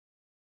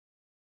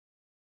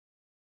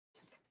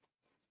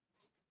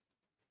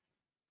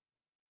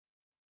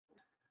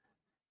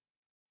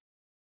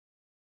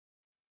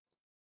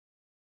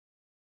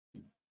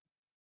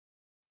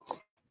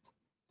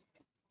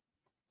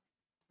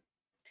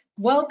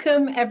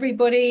Welcome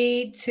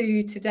everybody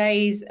to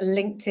today's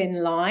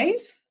LinkedIn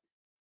Live.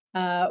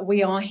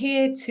 We are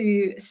here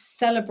to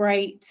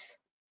celebrate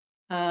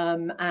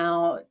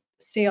our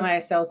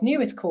CISL's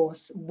newest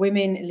course,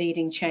 Women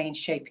Leading Change,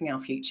 Shaping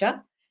Our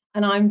Future.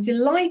 And I'm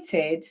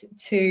delighted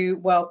to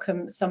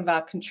welcome some of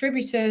our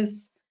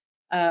contributors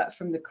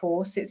from the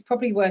course. It's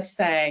probably worth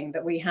saying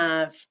that we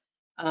have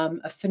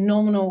a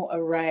phenomenal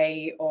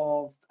array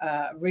of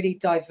really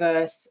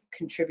diverse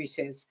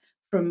contributors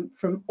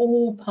from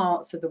all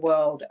parts of the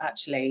world,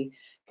 actually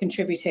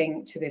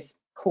contributing to this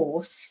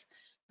course,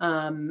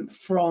 from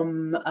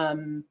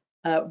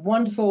a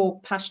wonderful,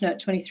 passionate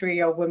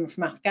 23-year-old woman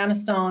from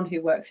Afghanistan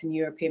who works in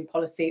European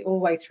policy, all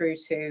the way through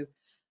to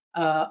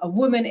a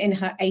woman in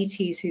her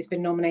 80s who's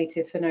been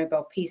nominated for the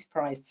Nobel Peace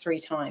Prize 3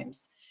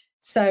 times.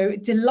 So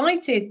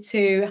delighted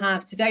to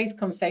have today's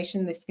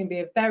conversation. This can be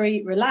a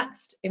very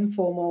relaxed,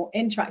 informal,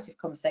 interactive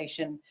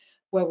conversation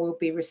where we'll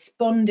be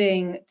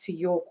responding to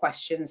your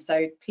questions.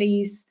 So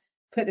please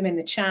put them in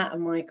the chat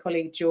and my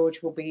colleague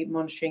George will be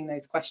monitoring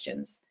those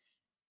questions.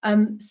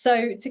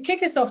 So to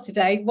kick us off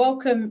today,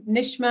 welcome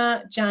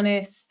Nishma,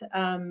 Janice,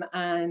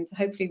 and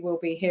hopefully we'll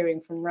be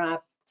hearing from Rav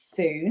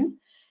soon.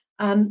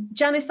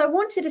 Janice, I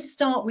wanted to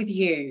start with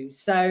you.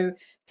 So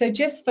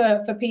just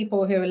for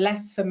people who are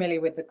less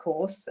familiar with the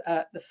course,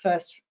 the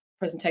first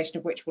presentation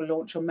of which will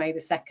launch on May the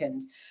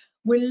 2nd,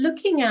 we're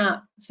looking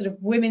at sort of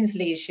women's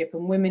leadership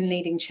and women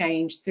leading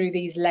change through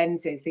these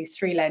lenses, these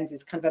 3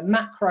 lenses, kind of a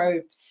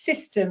macro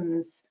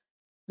systems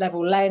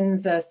level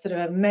lens, a sort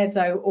of a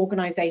meso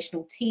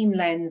organizational team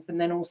lens,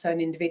 and then also an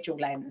individual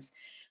lens.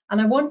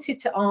 And I wanted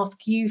to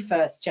ask you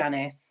first,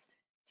 Janice.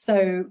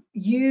 So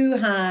you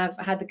have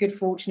had the good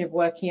fortune of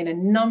working in a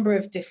number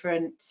of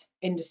different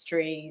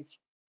industries,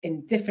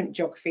 in different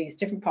geographies,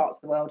 different parts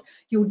of the world.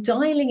 You're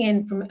dialing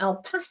in from El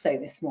Paso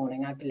this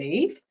morning, I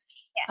believe.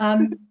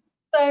 Yeah.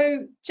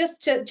 So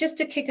just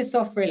to kick us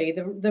off, really,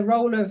 the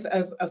role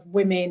of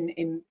women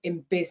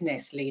in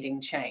business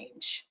leading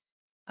change.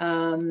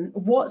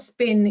 What's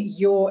been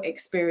your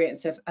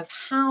experience of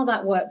how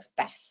that works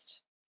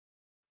best?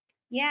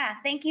 Yeah,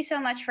 thank you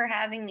so much for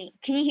having me.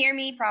 Can you hear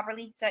me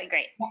properly? So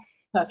great.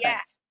 Perfect. Yeah.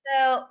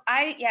 So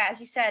as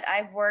you said,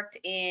 I've worked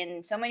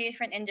in so many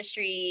different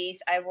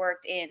industries. I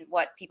worked in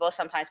what people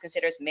sometimes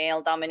consider as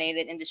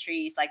male-dominated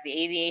industries, like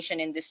the aviation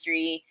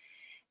industry.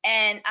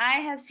 And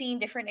I have seen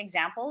different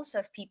examples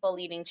of people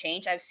leading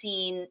change. I've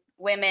seen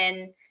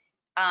women,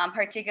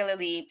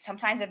 particularly,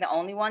 sometimes they're the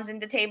only ones in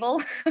the table.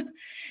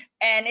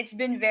 And it's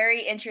been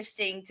very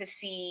interesting to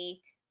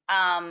see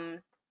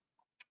a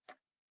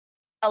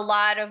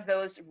lot of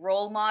those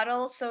role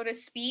models, so to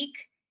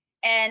speak.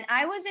 And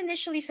I was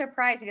initially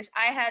surprised because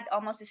I had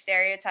almost a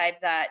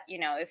stereotype that,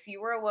 if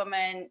you were a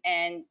woman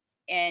and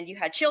you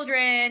had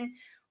children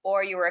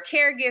or you were a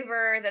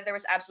caregiver, that there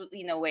was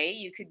absolutely no way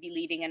you could be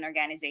leading an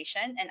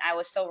organization. And I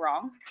was so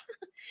wrong.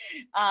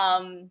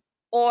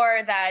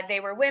 Or that they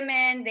were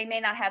women, they may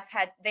not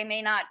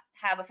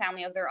have a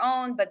family of their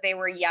own, but they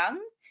were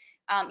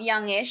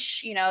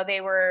youngish,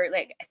 they were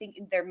like, I think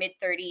in their mid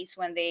 30s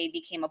when they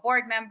became a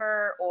board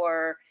member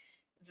or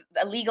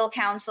a legal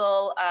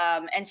counsel.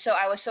 And so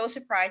I was so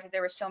surprised that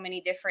there were so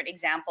many different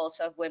examples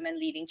of women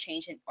leading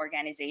change in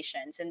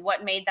organizations. And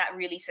what made that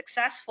really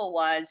successful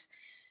was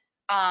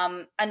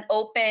an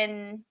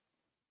open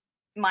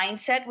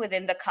mindset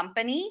within the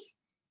company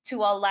to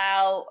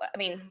allow,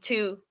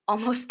 to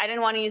almost, I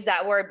didn't want to use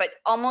that word, but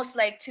almost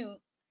like to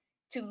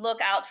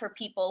look out for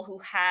people who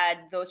had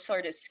those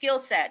sort of skill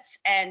sets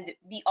and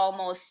be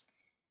almost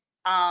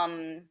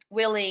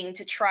willing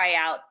to try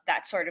out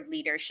that sort of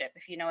leadership,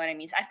 if you know what I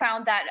mean. So I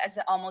found that as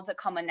almost a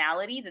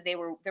commonality, that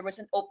there was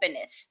an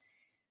openness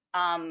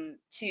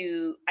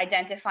to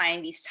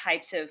identifying these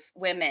types of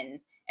women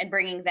and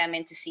bringing them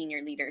into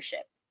senior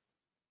leadership.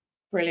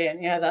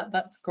 Brilliant. Yeah,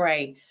 that's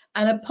great.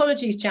 And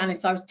apologies,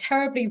 Janice, I was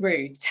terribly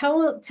rude.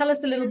 Tell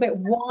us a little bit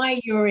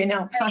why you're in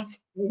El Paso.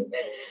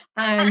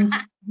 And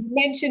you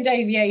mentioned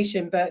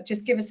aviation, but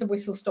just give us a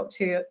whistle stop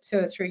tour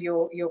through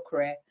your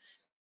career.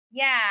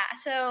 Yeah,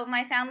 so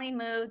my family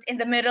moved in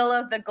the middle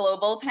of the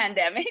global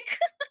pandemic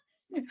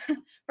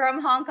from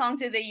Hong Kong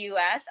to the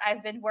US.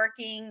 I've been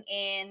working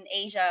in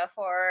Asia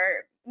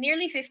for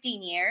nearly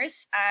 15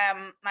 years.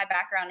 My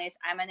background is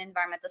I'm an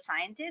environmental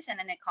scientist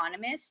and an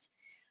economist.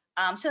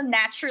 So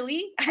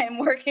naturally, I'm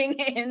working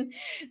in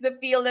the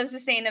field of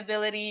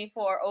sustainability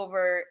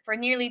for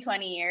nearly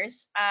 20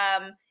 years.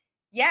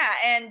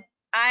 And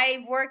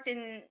I've worked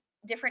in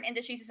different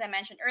industries, as I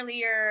mentioned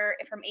earlier,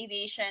 from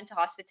aviation to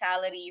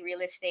hospitality,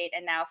 real estate,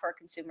 and now for a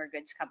consumer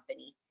goods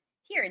company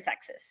here in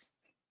Texas.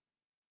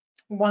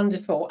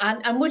 Wonderful.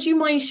 And would you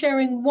mind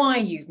sharing why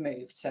you've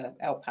moved to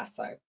El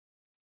Paso?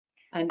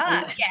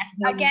 Yes,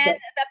 again,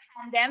 the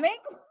pandemic.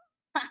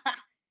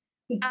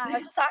 I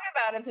was talking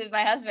about it with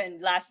my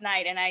husband last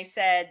night, and I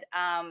said,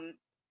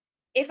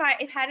 if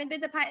it hadn't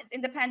been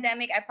in the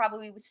pandemic, I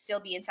probably would still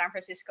be in San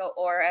Francisco,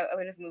 or I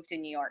would have moved to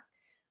New York,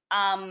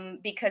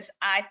 because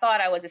I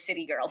thought I was a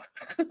city girl.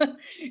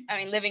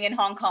 Living in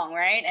Hong Kong,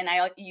 right? And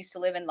I used to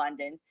live in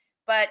London,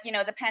 but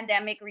the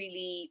pandemic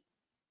really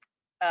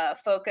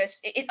focus.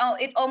 It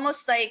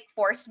almost like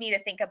forced me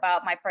to think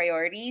about my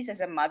priorities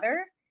as a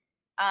mother,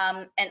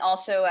 and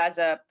also as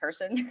a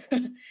person.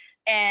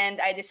 And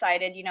I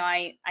decided,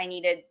 I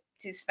needed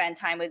to spend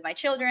time with my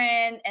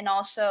children, and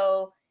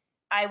also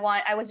I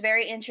was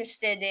very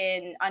interested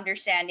in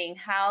understanding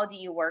how do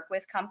you work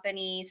with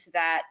companies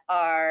that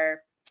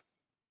are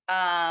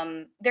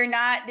they're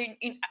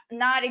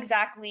not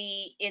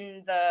exactly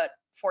in the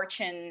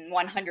Fortune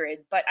 100,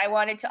 but I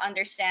wanted to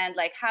understand,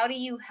 like, how do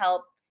you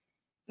help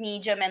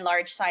medium and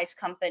large size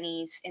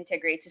companies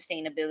integrate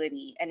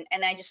sustainability?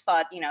 And I just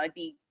thought, it'd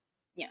be,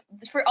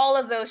 for all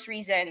of those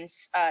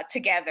reasons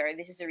together,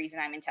 this is the reason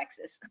I'm in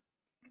Texas.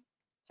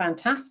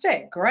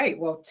 Fantastic, great.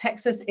 Well,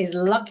 Texas is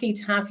lucky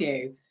to have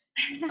you.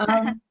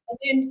 And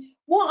then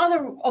what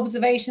other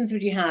observations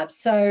would you have?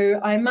 So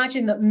I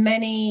imagine that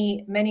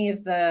many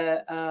of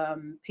the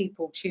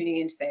people tuning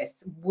into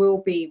this will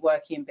be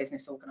working in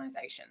business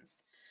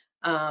organizations.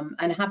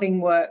 And having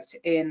worked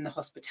in the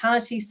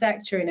hospitality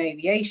sector, in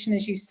aviation,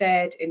 as you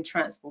said, in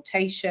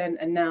transportation,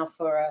 and now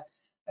for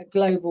a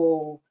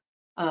global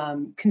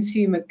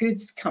consumer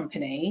goods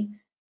company,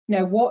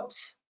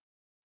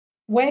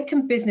 where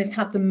can business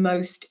have the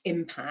most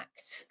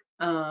impact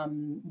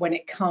when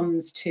it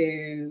comes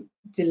to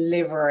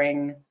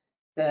delivering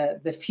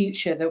the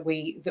future that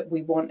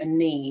we want and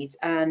need?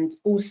 And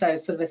also,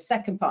 sort of a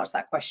second part to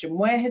that question,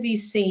 where have you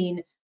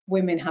seen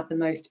women have the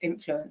most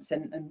influence,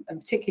 and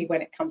particularly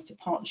when it comes to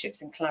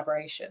partnerships and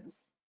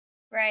collaborations?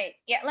 Right.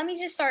 Yeah. Let me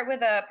just start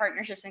with a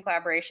partnerships and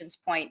collaborations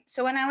point.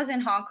 So when I was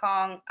in Hong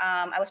Kong,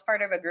 I was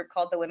part of a group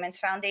called the Women's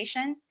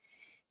Foundation,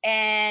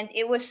 and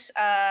it was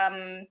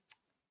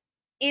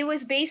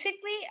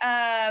basically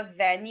a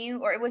venue,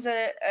 or it was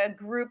a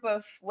group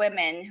of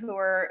women who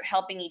were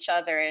helping each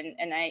other.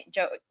 And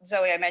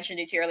Zoe, I mentioned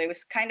it to you earlier, it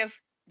was kind of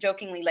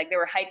jokingly like they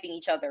were hyping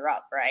each other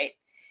up, right?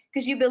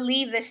 Because you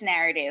believe this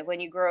narrative when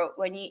you grow,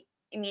 I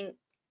mean,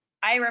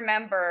 I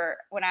remember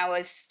when I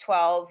was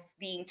 12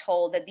 being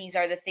told that these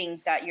are the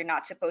things that you're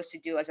not supposed to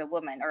do as a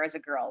woman or as a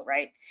girl,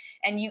 right?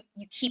 And you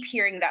keep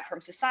hearing that from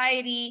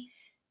society.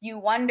 You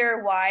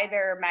wonder why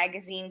there are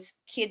magazines,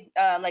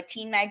 like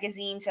teen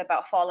magazines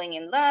about falling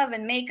in love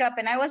and makeup,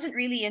 and I wasn't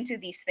really into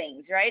these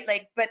things, right?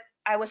 Like, but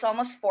I was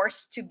almost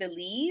forced to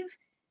believe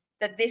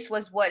that this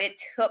was what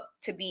it took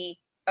to be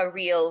a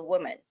real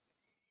woman.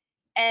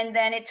 And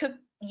then it took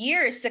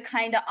years to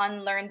kind of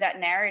unlearn that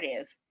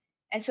narrative.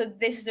 And so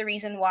this is the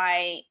reason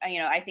why,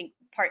 I think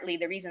partly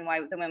the reason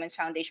why the Women's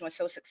Foundation was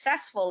so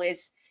successful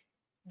is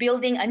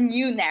building a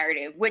new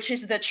narrative, which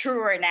is the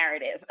truer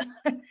narrative.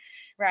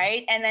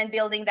 Right? And then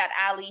building that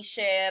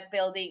allyship,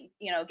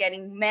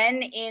 getting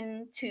men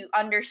in to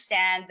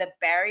understand the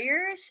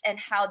barriers and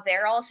how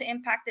they're also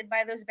impacted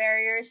by those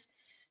barriers.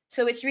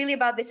 So it's really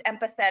about this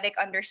empathetic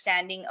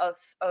understanding of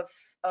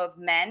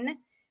men.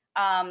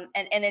 And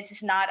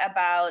it's not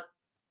about,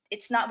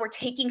 it's not we're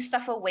taking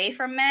stuff away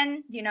from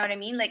men. Do you know what I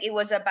mean? Like, it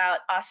was about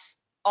us,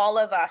 all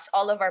of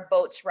our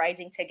boats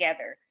rising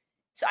together.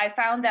 So I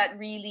found that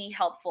really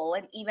helpful.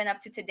 And even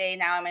up to today,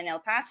 now I'm in El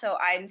Paso,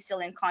 I'm still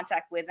in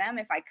contact with them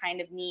if I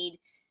kind of need,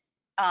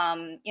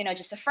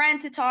 just a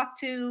friend to talk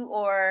to,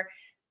 or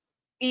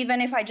even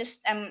if I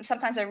just am,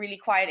 sometimes I'm really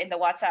quiet in the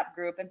WhatsApp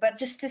group. But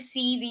just to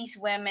see these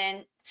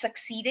women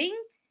succeeding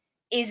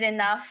is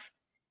enough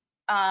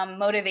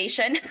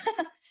motivation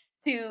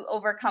to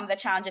overcome the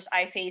challenges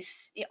I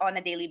face on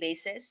a daily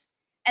basis.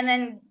 And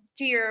then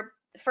to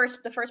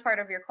the first part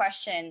of your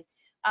question,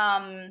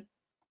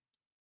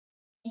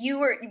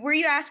 were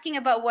you asking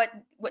about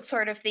what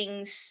sort of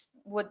things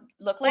would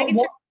look like What, in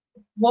what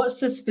terms? what's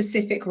the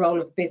specific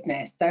role of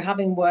business? So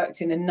having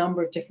worked in a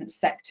number of different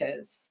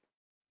sectors,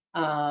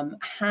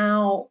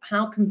 how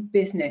can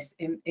business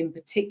in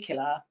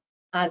particular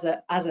as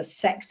a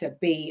sector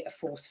be a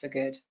force for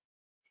good?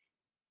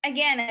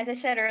 Again, as I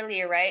said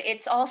earlier, right?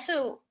 It's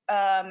also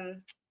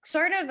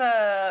sort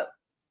of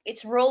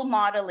it's role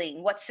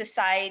modeling what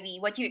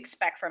you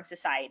expect from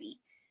society.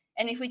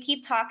 And if we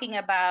keep talking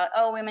about,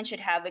 oh, women should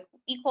have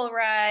equal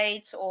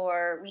rights,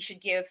 or we should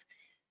give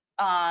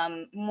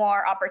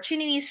more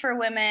opportunities for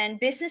women,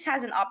 business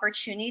has an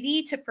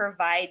opportunity to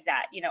provide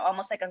that,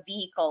 almost like a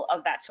vehicle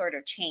of that sort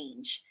of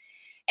change.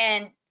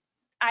 And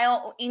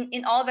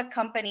in all the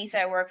companies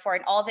I work for,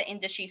 in all the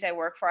industries I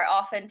work for, I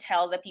often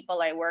tell the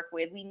people I work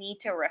with, we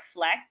need to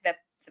reflect the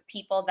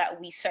people that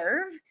we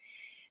serve.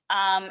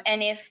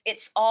 And if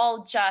it's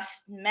all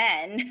just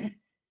men,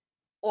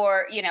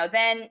 or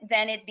then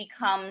it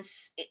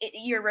becomes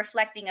you're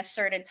reflecting a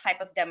certain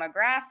type of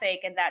demographic,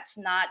 and that's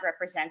not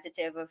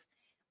representative of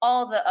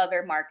all the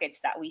other markets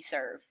that we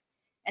serve.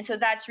 And so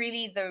that's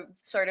really the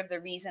sort of the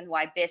reason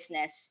why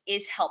business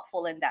is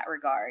helpful in that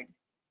regard.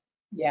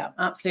 Yeah,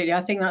 absolutely.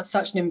 I think that's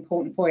such an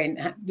important point.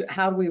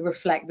 How do we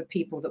reflect the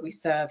people that we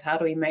serve? How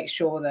do we make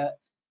sure that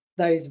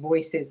those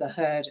voices are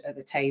heard at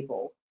the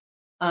table?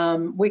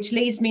 Which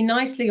leads me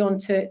nicely on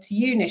to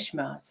you,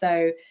 Nishma.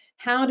 So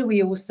how do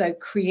we also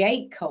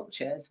create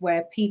cultures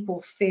where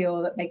people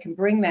feel that they can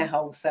bring their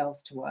whole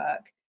selves to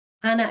work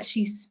and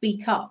actually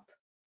speak up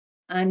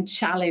and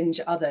challenge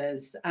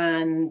others,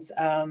 and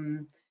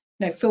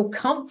feel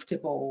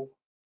comfortable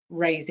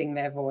raising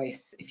their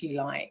voice, if you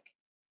like.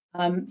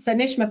 So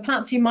Nishma,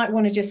 perhaps you might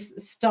want to just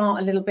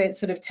start a little bit,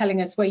 sort of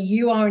telling us where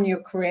you are in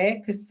your career,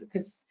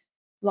 because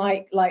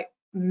like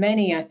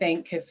many, I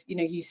think, have,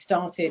 you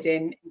started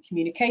in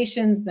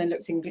communications, then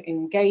looked in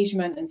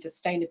engagement and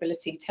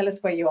sustainability. Tell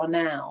us where you are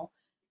now,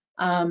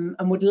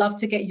 and would love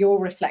to get your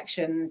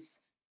reflections.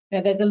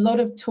 There's a lot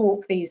of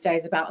talk these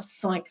days about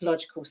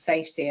psychological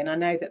safety, and I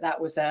know that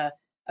was a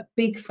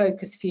big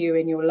focus for you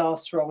in your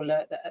last role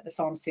at the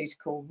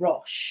pharmaceutical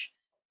Roche,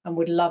 and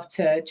would love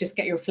to just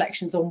get your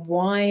reflections on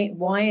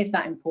why is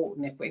that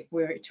important if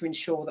we're to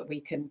ensure that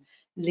we can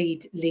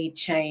lead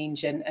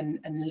change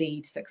and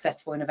lead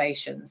successful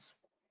innovations.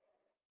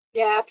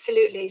 Yeah,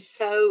 absolutely.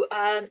 So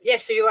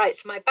so you're right.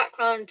 So my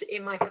background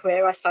in my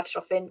career, I started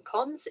off in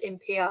comms, in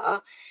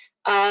PR,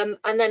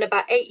 and then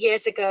about 8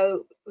 years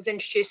ago was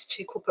introduced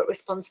to corporate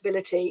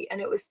responsibility, and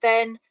it was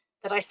then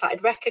that I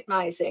started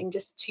recognizing,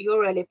 just to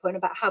your earlier point,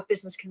 about how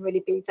business can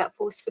really be that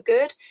force for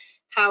good,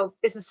 how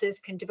businesses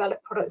can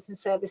develop products and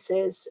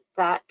services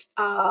that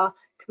are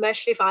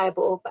commercially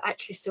viable but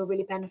actually still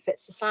really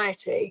benefit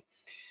society.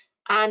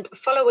 And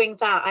following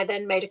that, I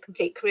then made a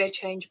complete career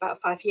change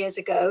about 5 years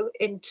ago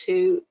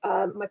into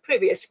my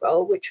previous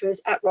role, which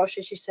was at Roche,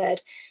 as you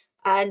said.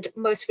 And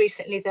most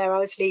recently there, I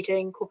was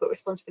leading corporate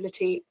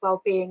responsibility,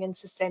 well-being and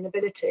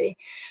sustainability.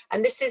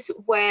 And this is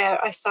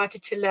where I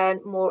started to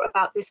learn more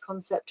about this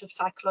concept of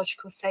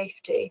psychological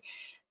safety.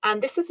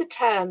 And this is a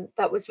term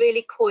that was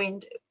really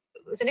coined, it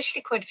was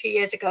initially coined a few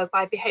years ago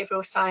by a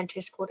behavioral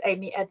scientist called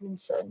Amy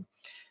Edmondson.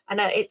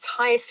 And at its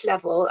highest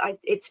level,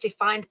 it's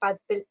defined by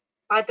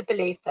the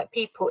belief that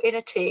people in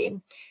a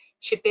team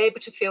should be able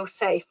to feel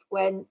safe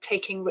when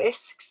taking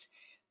risks.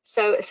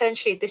 So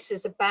essentially, this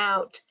is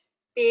about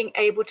being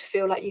able to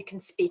feel like you can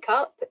speak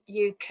up,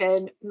 you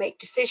can make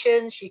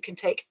decisions, you can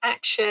take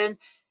action,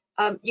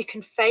 you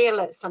can fail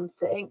at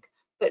something,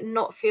 but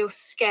not feel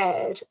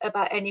scared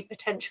about any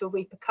potential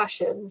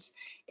repercussions.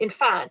 In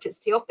fact, it's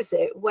the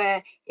opposite,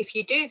 where if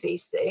you do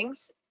these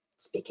things,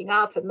 speaking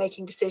up and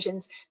making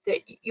decisions,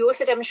 that you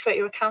also demonstrate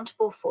you're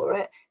accountable for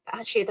it, but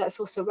actually that's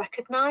also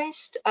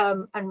recognized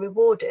and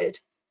rewarded.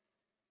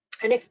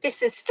 And if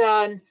this is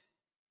done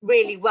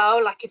really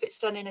well, like if it's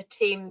done in a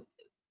team,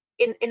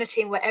 in a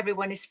team where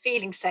everyone is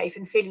feeling safe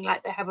and feeling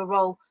like they have a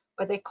role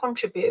where they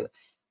contribute,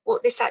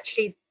 what this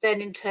actually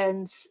then in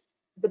turns,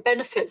 the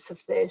benefits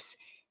of this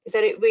is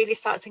that it really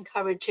starts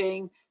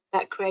encouraging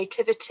that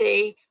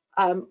creativity,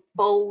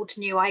 bold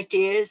new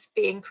ideas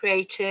being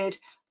created,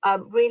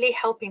 really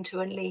helping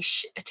to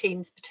unleash a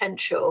team's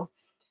potential,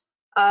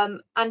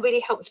 and really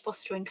helps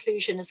foster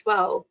inclusion as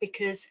well,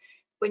 because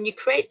when you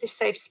create this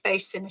safe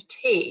space in a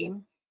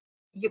team,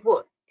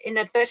 what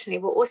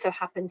also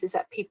happens is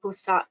that people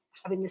start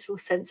having this real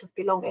sense of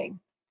belonging,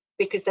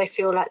 because they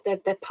feel like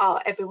they're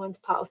part, everyone's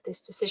part of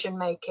this decision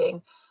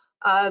making.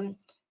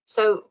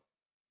 So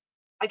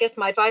I guess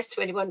my advice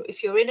to anyone,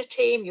 if you're in a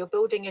team, you're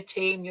building a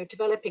team, you're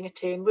developing a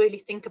team, really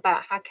think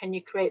about how can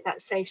you create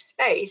that safe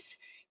space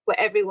where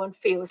everyone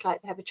feels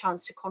like they have a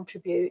chance to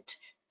contribute,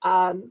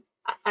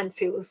 and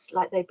feels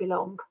like they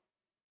belong.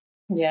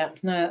 Yeah,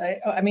 no,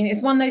 I mean,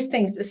 it's one of those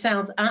things that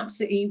sounds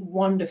absolutely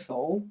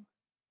wonderful,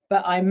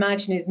 but I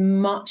imagine is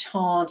much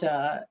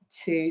harder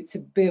to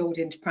build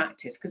into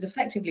practice, because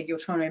effectively you're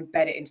trying to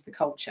embed it into the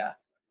culture,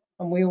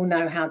 and we all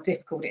know how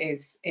difficult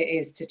it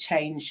is to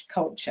change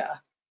culture.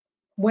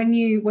 When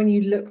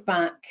you look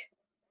back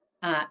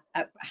at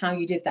how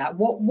you did that,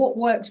 what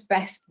worked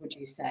best, would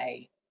you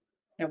say?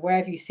 Where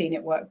have you seen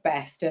it work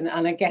best? And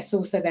I guess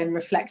also then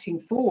reflecting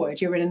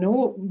forward, you're in a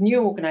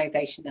new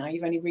organisation now.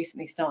 You've only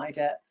recently started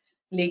at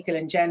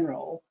Legal &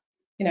 General.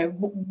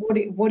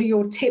 What are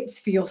your tips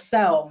for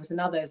yourselves and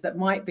others that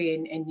might be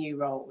in new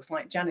roles?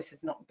 Like Janice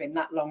has not been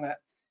that long at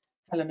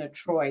Helen of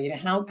Troy.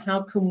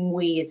 How can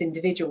we as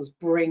individuals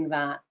bring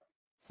that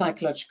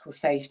psychological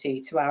safety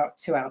to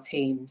our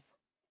teams?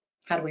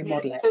 How do we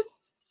model it?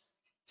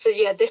 So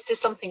yeah, this is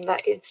something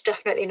that it's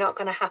definitely not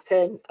going to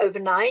happen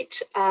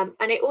overnight, and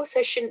it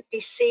also shouldn't be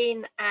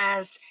seen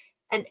as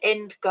an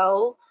end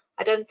goal.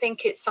 I don't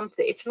think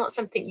it's not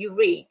something you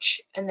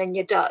reach and then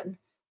you're done.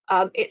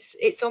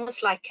 It's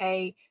almost like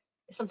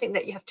something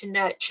that you have to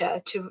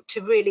nurture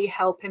to really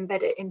help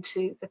embed it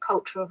into the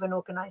culture of an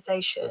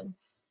organization.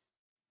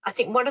 I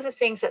think one of the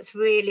things that's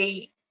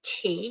really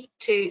key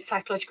to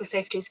psychological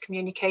safety is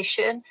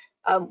communication.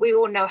 We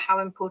all know how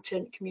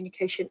important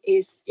communication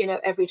is,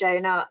 every day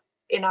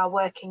in our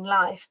working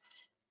life.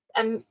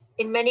 And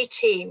in many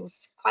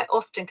teams, quite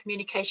often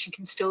communication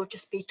can still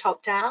just be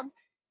top down,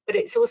 but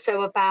it's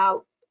also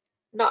about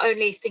not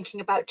only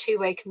thinking about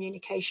two-way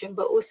communication,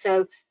 but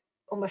also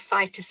almost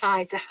side to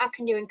side. So how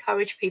can you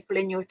encourage people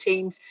in your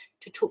teams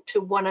to talk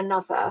to one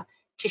another,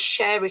 to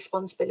share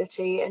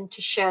responsibility and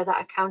to share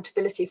that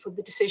accountability for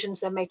the decisions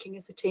they're making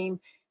as a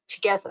team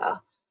together?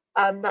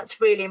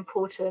 That's really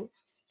important.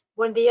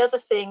 One of the other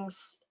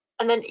things,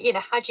 and then,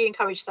 how do you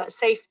encourage that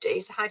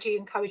safety? So how do you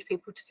encourage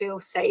people to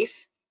feel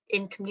safe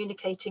in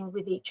communicating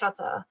with each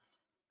other?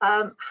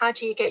 how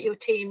do you get your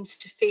teams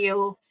to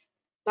feel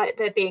like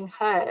they're being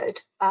heard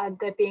and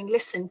they're being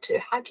listened to?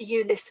 How do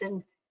you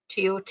listen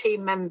to your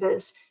team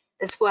members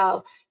as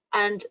well?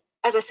 And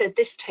as I said,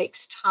 this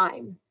takes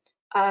time.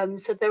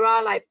 So there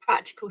are like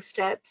practical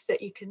steps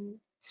that you can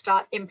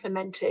start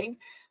implementing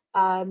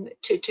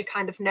to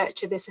kind of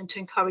nurture this and to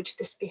encourage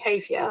this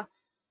behavior.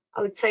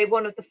 I would say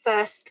one of the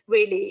first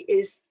really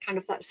is kind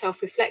of that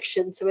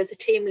self-reflection. So as a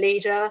team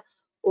leader,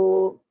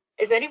 or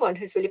as anyone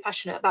who's really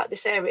passionate about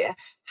this area,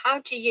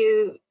 how do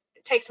you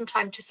take some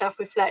time to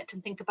self-reflect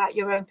and think about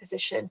your own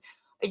position?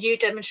 Are you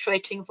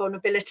demonstrating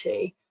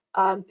vulnerability?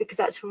 Because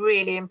that's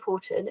really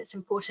important. It's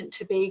important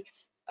to be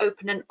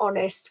open and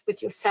honest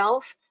with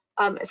yourself,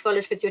 as well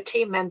as with your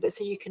team members,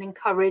 so you can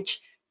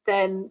encourage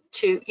them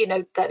to, you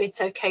know, that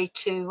it's okay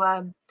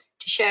to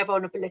share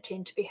vulnerability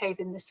and to behave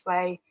in this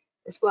way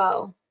as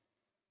well.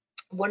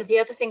 One of the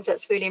other things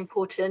that's really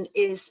important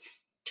is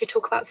to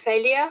talk about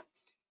failure.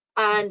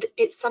 And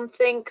it's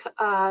something,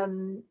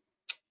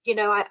 you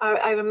know,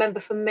 I remember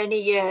for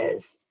many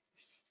years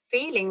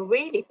feeling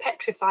really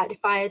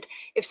petrified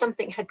if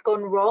something had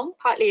gone wrong.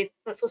 Partly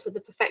that's also the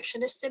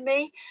perfectionist in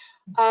me.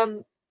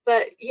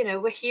 But, you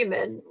know, we're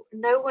human.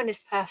 No one is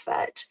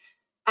perfect.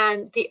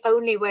 And the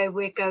only way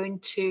we're going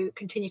to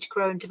continue to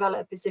grow and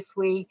develop is if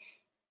we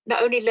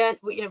not only learn,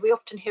 you know, we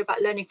often hear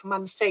about learning from our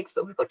mistakes,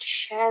 but we've got to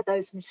share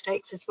those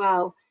mistakes as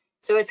well.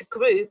 So as a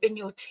group in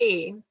your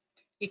team,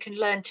 you can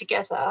learn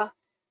together,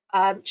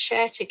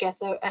 share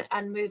together,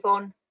 and move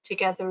on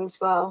together as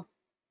well.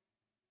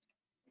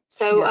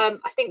 So Yeah.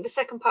 I think the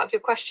second part of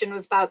your question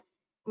was about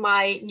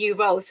my new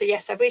role. So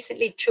yes, I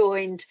recently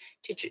joined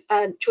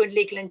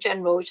Legal &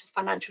 General, which is a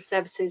financial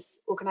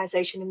services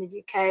organisation in the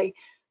UK.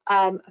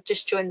 I've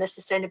just joined the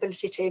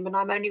sustainability team, and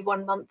I'm only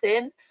 1 month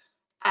in,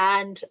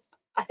 and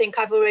I think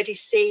I've already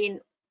seen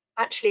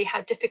actually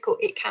how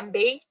difficult it can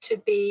be to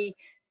be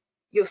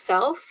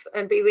yourself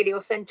and be really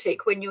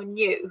authentic when you're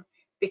new,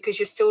 because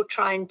you're still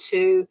trying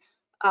to,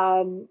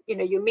 you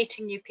know, you're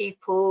meeting new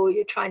people,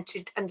 you're trying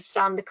to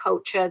understand the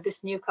culture,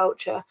 this new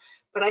culture.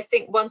 But I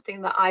think one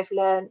thing that I've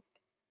learned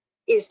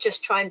is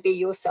just try and be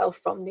yourself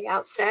from the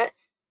outset.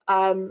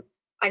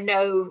 I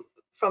know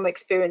from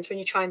experience when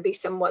you try and be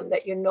someone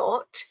that you're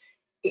not,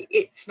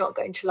 it's not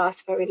going to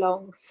last very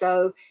long.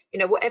 So, you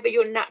know, whatever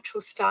your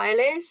natural style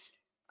is,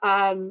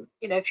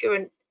 you know, if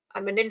you're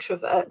I'm an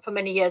introvert. For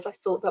many years, I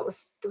thought there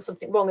was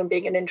something wrong in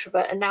being an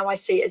introvert, and now I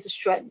see it as a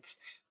strength.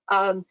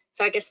 So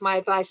I guess my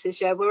advice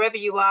is, yeah, wherever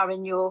you are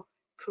in your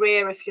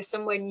career, if you're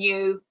somewhere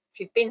new, if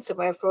you've been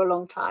somewhere for a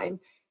long time,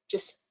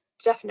 just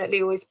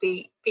definitely always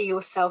be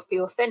yourself, be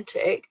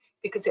authentic,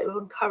 because it will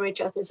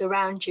encourage others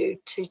around you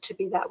to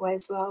be that way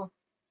as well.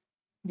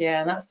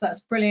 Yeah, that's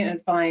brilliant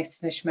advice,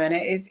 Nishma. And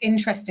it is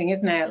interesting,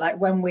 isn't it? Like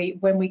when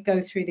we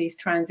go through these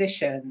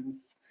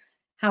transitions,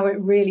 how it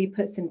really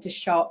puts into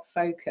sharp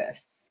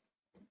focus,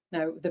 you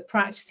know, the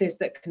practices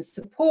that can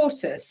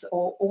support us,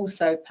 or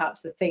also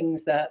perhaps the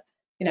things that,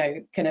 you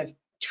know, kind of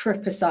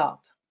trip us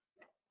up.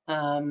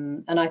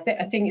 And I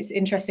think it's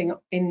interesting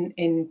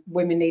in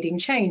Women Leading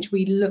Change,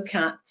 we look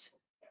at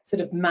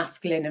sort of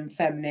masculine and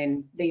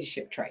feminine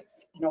leadership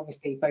traits, and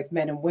obviously both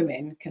men and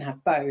women can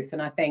have both.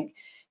 And I think,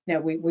 you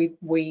know,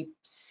 we've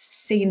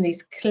seen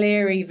this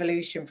clear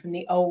evolution from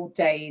the old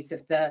days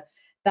of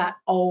that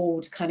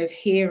old kind of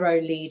hero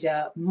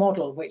leader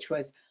model, which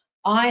was,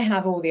 I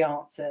have all the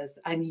answers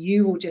and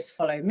you will just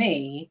follow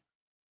me,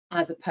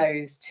 as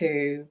opposed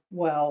to,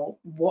 well,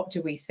 what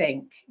do we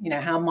think? You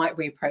know, how might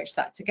we approach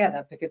that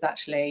together? Because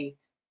actually,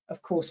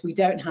 of course, we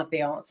don't have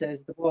the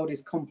answers. The world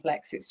is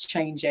complex, it's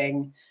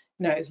changing,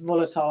 you know, it's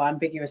volatile,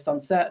 ambiguous,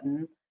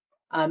 uncertain,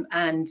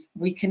 and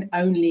we can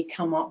only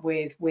come up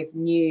with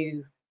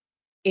new,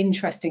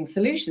 interesting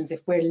solutions if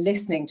we're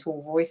listening to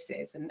all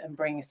voices and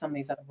bringing some of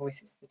these other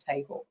voices to the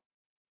table.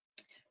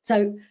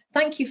 So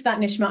thank you for that,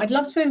 Nishma. I'd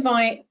love to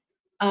invite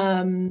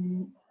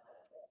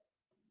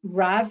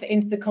Rav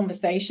into the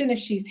conversation if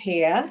she's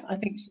here. I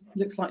think she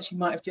looks like she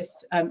might have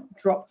just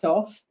dropped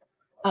off,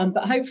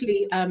 but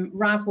hopefully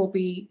Rav will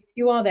be. If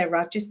you are there,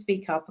 Rav, just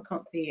speak up. I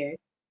can't see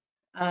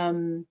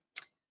you.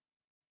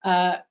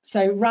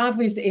 So Rav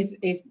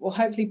will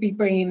hopefully be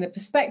bringing the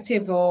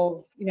perspective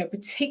of, you know,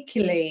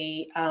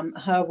 particularly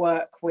her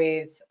work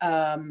with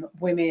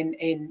women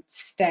in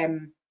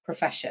STEM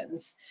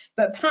professions.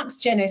 But perhaps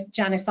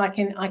Janice, I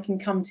can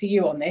come to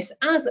you on this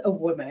as a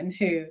woman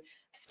who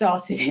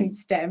started in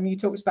STEM. You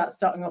talked about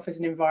starting off as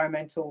an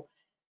environmental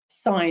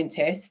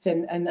scientist,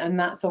 and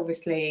that's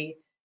obviously,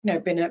 you know,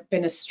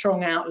 been a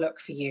strong outlook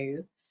for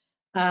you.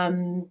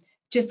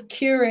 Just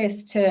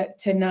curious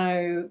to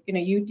know, you know,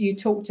 you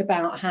talked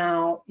about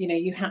how, you know,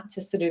 you had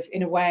to sort of,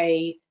 in a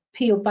way,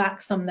 peel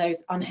back some of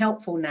those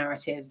unhelpful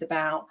narratives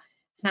about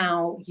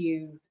how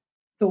you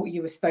thought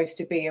you were supposed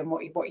to be and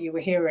what you were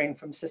hearing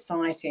from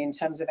society in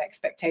terms of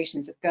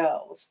expectations of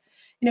girls.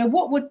 You know,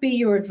 what would be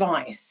your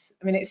advice?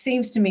 I mean, it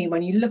seems to me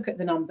when you look at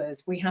the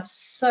numbers, we have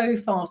so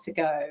far to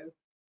go. You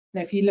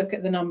know, if you look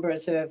at the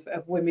numbers of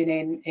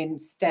women in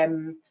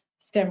STEM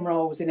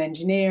roles, in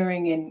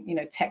engineering, in, you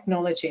know,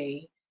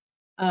 technology,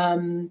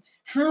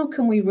 How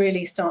can we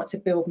really start to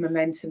build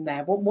momentum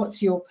there?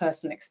 What's your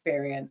personal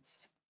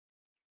experience?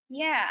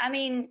 Yeah, I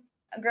mean,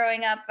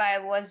 growing up, I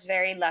was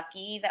very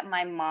lucky that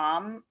my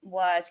mom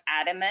was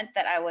adamant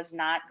that I was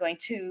not going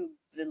to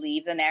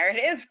believe the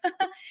narrative.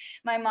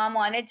 My mom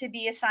wanted to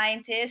be a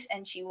scientist,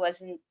 and she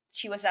wasn't,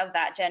 she was of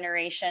that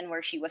generation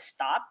where she was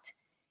stopped.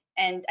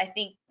 And I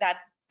think that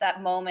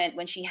that moment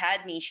when she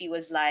had me, she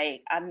was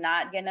like, I'm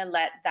not gonna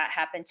let that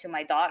happen to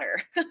my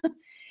daughter.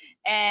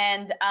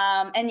 And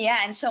yeah,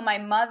 and so my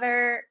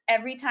mother,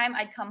 every time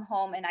I'd come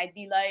home and I'd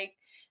be like,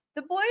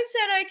 the boy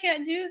said I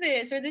can't do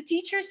this, or the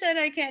teacher said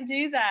I can't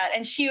do that,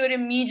 and she would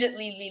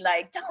immediately be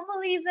like, don't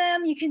believe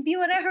them, you can be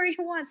whatever you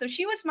want. So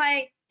she was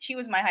my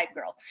hype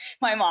girl,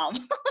 my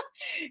mom.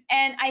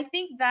 And I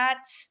think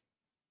that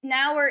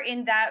now we're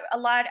in that a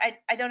lot.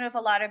 I don't know if a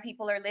lot of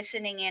people are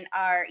listening in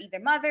are either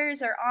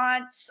mothers or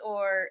aunts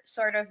or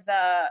sort of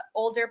the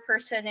older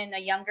person in a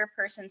younger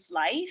person's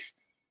life.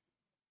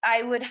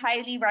 I would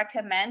highly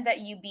recommend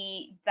that you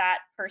be that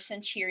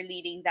person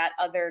cheerleading that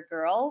other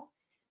girl.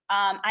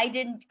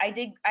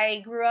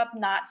 I grew up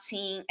not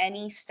seeing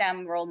any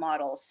STEM role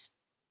models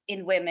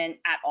in women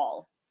at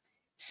all.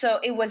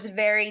 So it was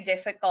very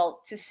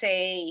difficult to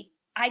say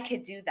I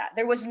could do that.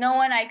 There was no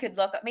one I could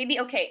look up. Maybe,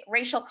 okay,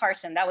 Rachel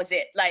Carson, that was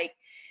it. Like,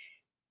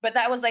 but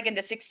that was like in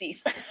the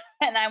 60s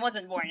and I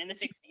wasn't born in the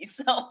 60s.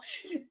 So,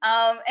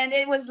 and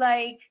it was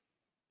like,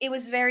 it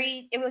was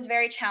very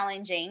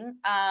challenging.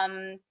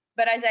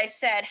 But as I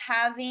said,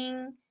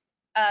 having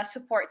a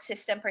support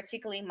system,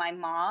 particularly my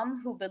mom,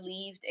 who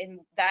believed in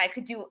that I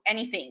could do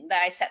anything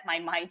that I set my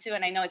mind to.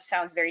 And I know it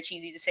sounds very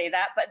cheesy to say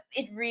that, but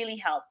it really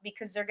helped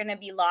because there are going to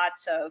be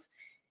lots of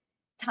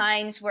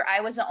times where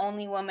I was the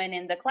only woman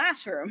in the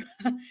classroom.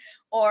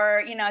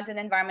 Or, as an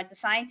environmental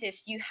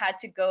scientist, you had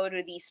to go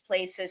to these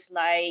places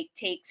like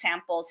take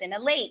samples in a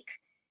lake,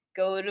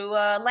 go to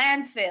a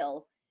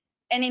landfill.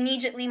 And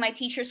immediately my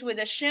teachers would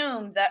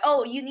assume that,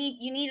 oh, you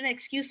need an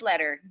excuse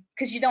letter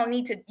because you don't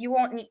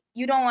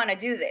want to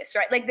do this,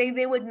 right? Like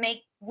they would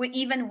make,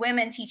 even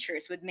women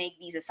teachers would make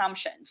these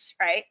assumptions,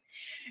 right?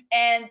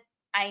 And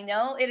I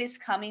know it is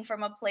coming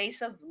from a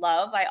place of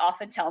love. I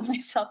often tell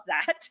myself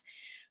that,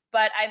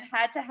 but I've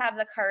had to have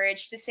the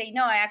courage to say,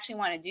 no, I actually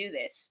want to do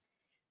this.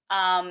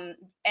 And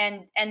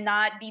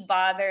not be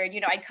bothered.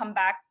 I'd come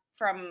back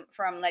from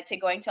let's say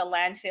going to a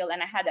landfill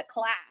and I had a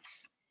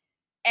class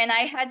and I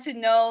had to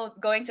know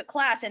going to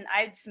class and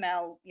I'd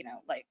smell,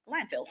 like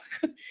landfill.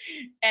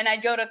 And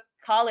I'd go to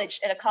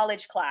college at a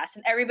college class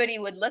and everybody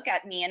would look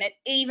at me. And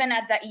even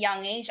at that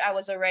young age, I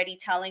was already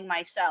telling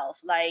myself,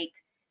 like,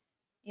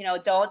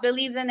 don't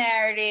believe the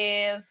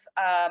narrative.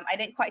 I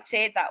didn't quite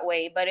say it that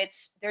way, but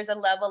there's a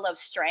level of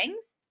strength.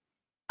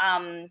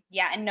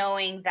 Yeah, and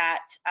knowing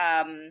that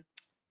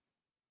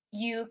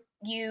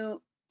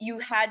you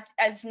had,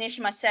 as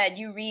Nishma said,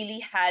 you really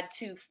had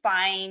to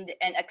find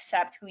and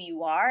accept who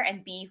you are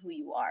and be who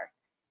you are.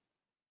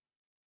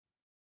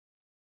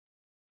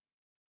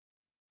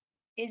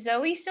 Is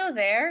Zoe still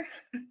there?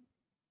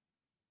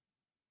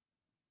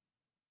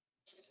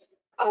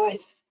 Oh,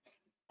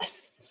 I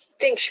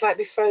think she might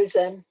be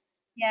frozen.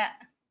 Yeah.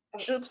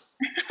 Oops.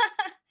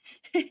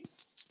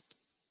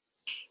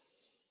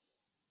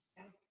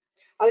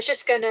 I was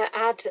just going to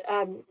add,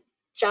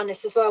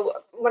 Janice, as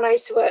well. When I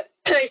used to work,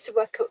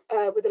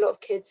 with a lot of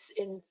kids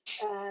in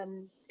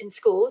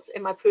schools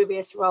in my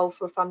previous role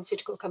for a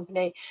pharmaceutical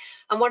company,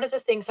 and one of the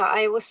things that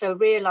I also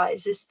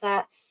realise is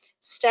that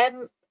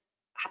STEM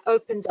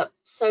opens up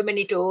so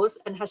many doors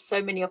and has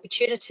so many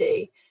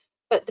opportunity,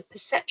 but the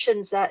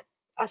perceptions that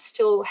are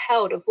still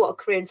held of what a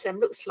career in STEM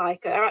looks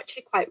like are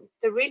actually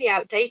they're really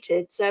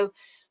outdated. So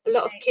a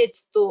lot of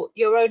kids thought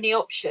your only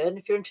option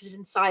if you're interested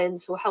in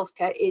science or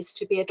healthcare is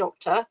to be a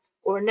doctor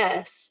or a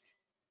nurse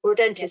or a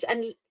dentist,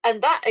 and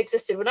that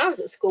existed when I was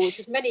at school, which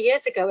was many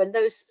years ago, and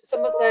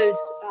some of those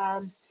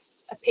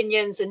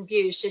opinions and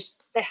views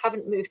they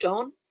haven't moved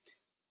on.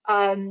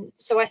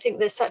 So I think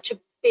there's such a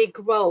big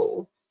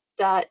role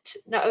that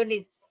not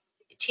only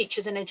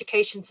teachers and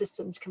education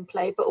systems can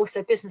play, but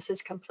also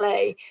businesses can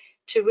play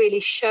to really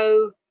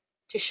show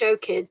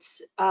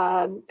kids,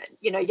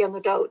 young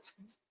adults,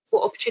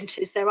 what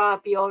opportunities there are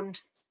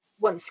beyond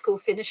once school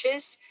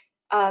finishes.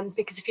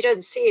 Because if you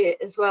don't see it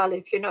as well,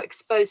 if you're not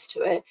exposed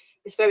to it,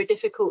 it's very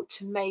difficult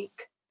to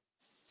make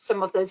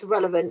some of those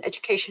relevant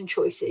education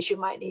choices you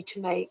might need to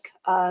make.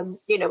 When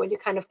you're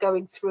kind of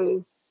going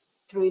through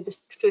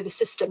the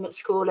system at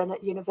school and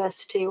at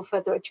university or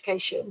further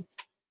education.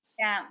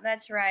 Yeah,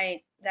 that's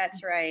right.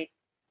 That's right.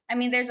 I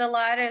mean, there's a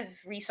lot of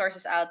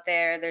resources out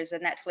there. There's a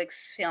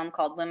Netflix film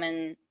called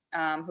Women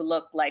Who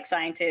Look Like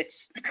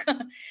Scientists,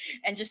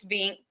 and just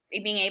being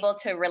able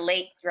to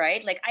relate,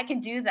 right? Like I can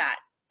do that.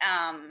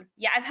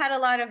 Yeah, I've had a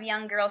lot of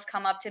young girls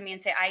come up to me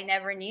and say, I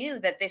never knew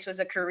that this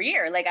was a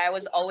career. Like I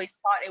was always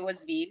taught it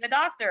was being a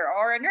doctor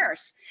or a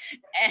nurse.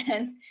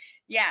 And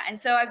yeah, and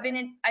so I've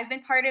been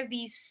part of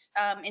these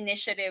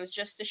initiatives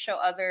just to show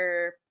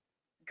other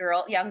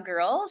young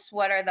girls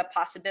what are the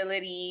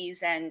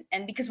possibilities, and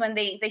because when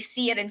they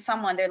see it in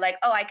someone, they're like,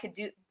 oh, I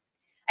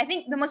I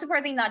think the most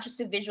important thing, not just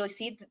to visually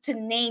see it, to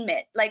name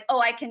it. Like,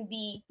 oh, I can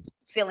be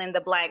fill in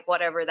the blank,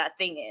 whatever that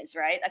thing is,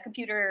 right? A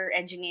computer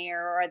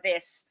engineer or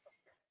this.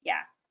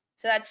 Yeah.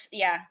 So that's,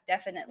 yeah,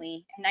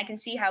 definitely. And I can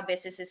see how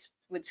businesses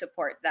would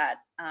support that.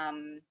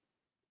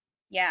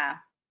 Yeah.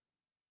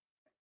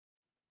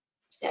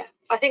 Yeah,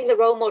 I think the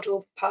role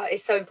model part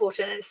is so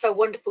important, and it's so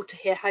wonderful to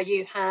hear how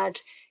you had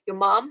your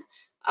mum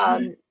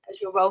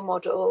as your role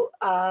model.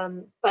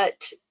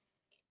 But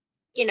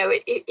you know,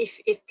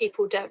 if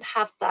people don't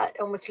have that,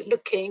 almost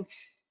looking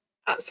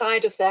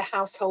outside of their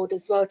household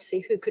as well to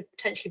see who could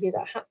potentially be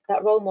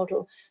that role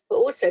model. But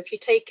also, if we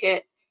take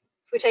it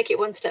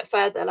one step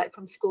further, like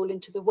from school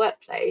into the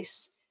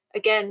workplace,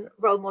 again,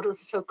 role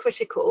models are so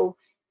critical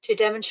to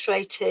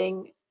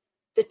demonstrating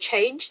the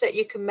change that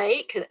you can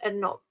make,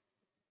 and not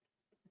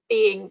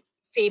being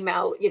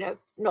female, you know,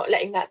 not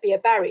letting that be a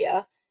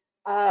barrier.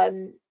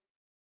 And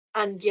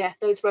yeah,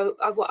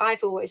 what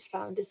I've always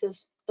found is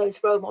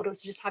those role models,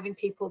 just having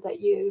people that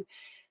you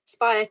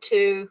aspire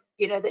to,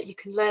 you know, that you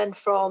can learn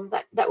from,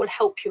 that will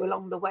help you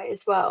along the way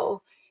as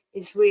well,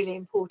 is really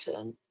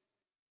important.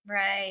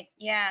 Right.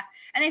 Yeah.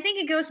 And I think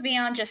it goes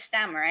beyond just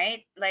STEM,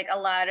 right? Like a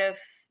lot of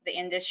the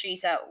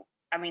industries that,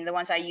 I mean, the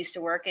ones I used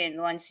to work in,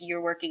 the ones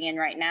you're working in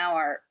right now,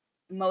 are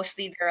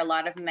mostly, there are a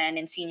lot of men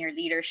in senior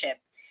leadership.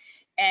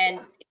 And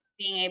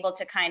being able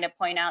to kind of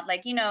point out,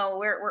 like, you know,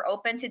 we're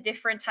open to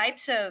different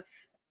types of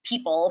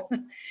people.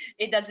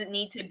 It doesn't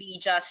need to be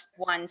just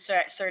one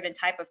certain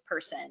type of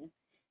person.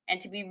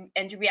 And to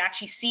be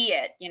actually see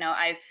it, you know,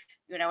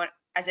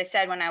 as I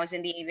said, when I was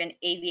in the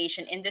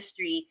aviation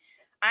industry,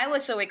 I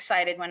was so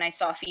excited when I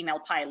saw a female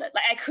pilot.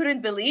 Like, I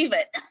couldn't believe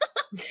it.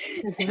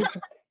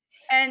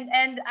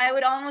 And I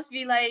would almost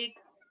be like,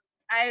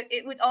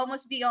 it would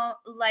almost be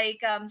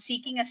like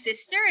seeking a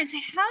sister and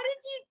say, how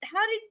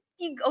did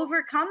you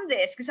overcome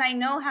this? Because I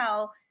know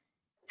how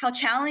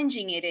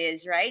challenging it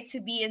is, right, to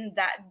be in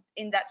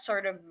that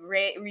sort of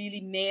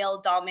really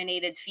male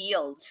dominated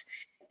fields.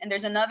 And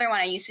there's another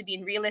one, I used to be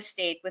in real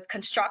estate with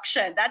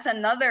construction. That's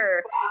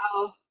another.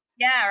 Wow.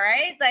 Yeah,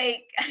 right,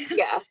 like.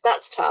 Yeah,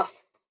 that's tough.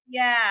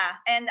 Yeah,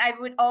 and I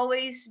would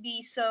always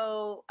be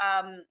so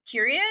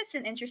curious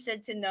and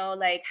interested to know,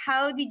 like,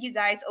 how did you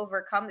guys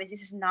overcome this?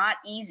 This is not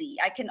easy.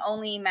 I can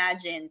only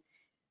imagine,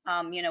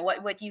 you know,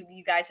 what you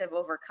guys have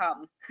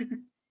overcome.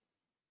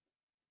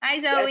 Hi,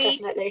 Yeah, Zoe.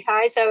 definitely.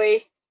 Hi,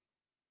 Zoe.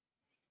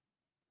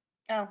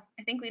 Oh,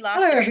 I think we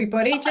lost Hello, her.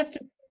 everybody. Just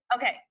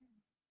Okay,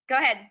 go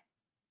ahead.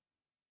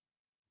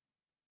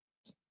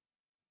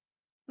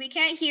 We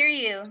can't hear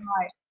you.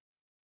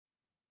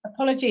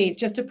 apologies,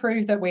 just to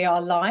prove that we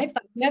are live.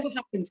 That's never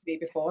happened to me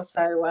before,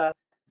 so I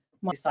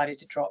decided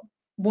to drop.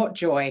 What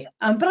joy.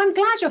 But I'm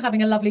glad you're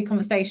having a lovely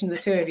conversation, the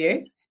two of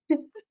you.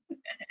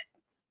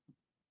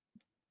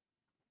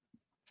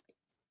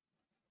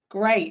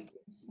 Great.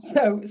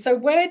 So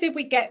where did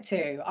we get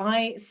to?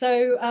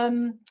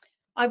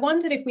 I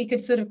wondered if we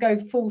could sort of go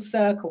full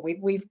circle.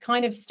 We've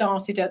kind of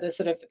started at the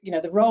sort of, you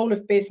know, the role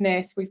of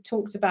business. We've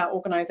talked about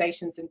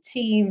organizations and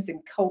teams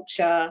and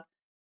culture.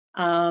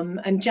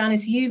 And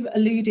Janice, you've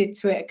alluded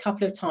to it a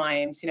couple of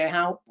times, you know,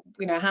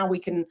 how we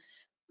can,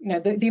 you know,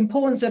 the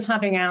importance of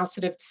having our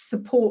sort of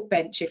support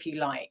bench, if you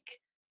like.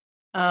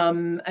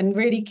 And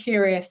really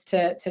curious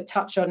to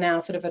touch on now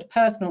sort of at a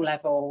personal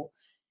level,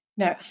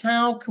 now,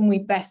 how can we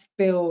best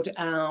build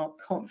our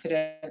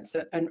confidence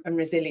and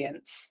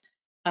resilience?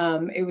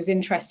 It was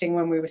interesting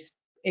when we were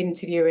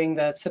interviewing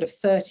the sort of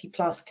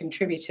 30+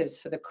 contributors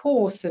for the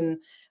course, and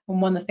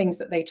one of the things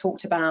that they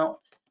talked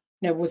about,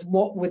 you know, was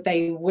what would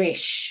they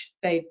wish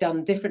they'd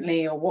done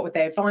differently, or what would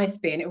their advice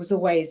be? And it was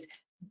always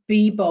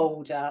be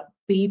bolder,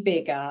 be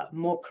bigger,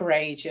 more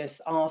courageous,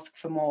 ask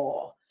for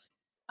more.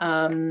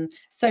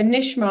 So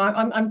Nishma,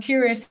 I'm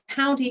curious,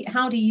 how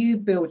do you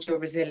build your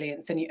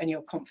resilience and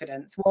your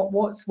confidence?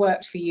 What's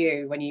worked for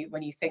you when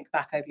you think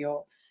back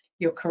over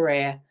your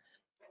career?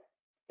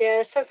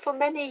 Yeah, so for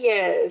many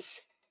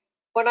years,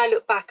 when I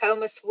look back, I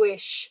almost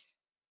wish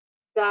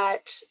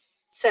that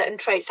certain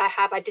traits I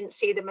have, I didn't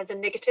see them as a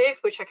negative,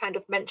 which I kind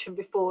of mentioned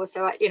before.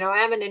 So you know, I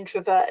am an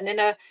introvert,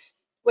 and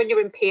when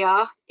you're in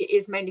PR, it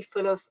is mainly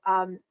full of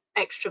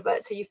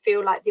extroverts, so you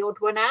feel like the odd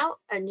one out,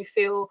 and you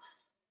feel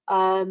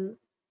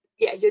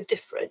yeah, you're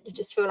different. You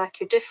just feel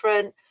like you're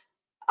different.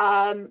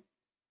 And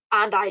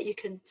you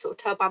can sort of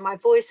tell by my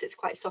voice, it's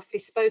quite softly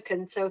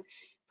spoken. So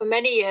for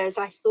many years,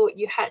 I thought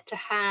you had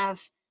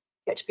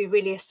to be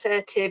really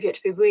assertive, you had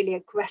to be really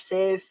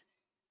aggressive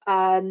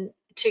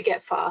to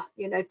get far,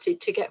 you know,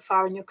 to get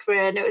far in your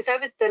career. And it was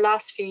over the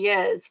last few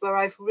years where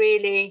I've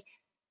really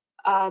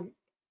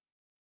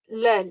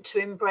learned to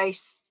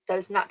embrace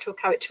those natural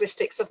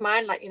characteristics of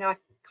mine. Like, you know, I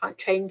can't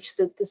change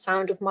the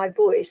sound of my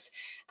voice,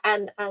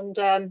 and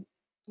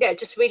yeah,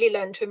 just really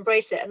learn to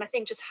embrace it. And I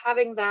think just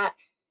having that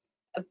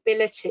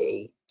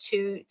ability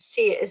to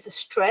see it as a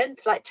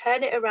strength, like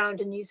turn it around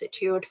and use it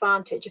to your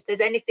advantage. If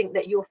there's anything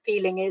that you're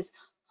feeling is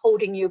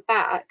holding you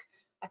back,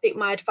 I think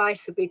my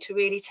advice would be to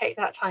really take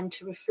that time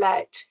to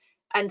reflect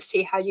and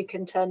see how you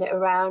can turn it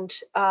around,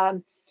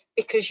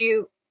 because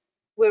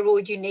we're all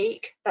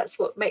unique. That's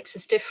what makes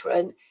us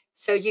different.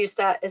 So use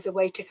that as a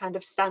way to kind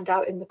of stand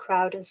out in the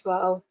crowd as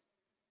well.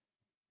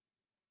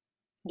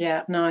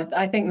 Yeah, no,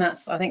 I think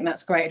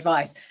that's great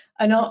advice.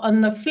 And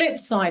on the flip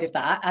side of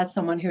that, as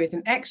someone who is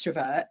an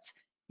extrovert,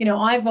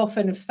 I've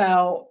often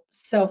felt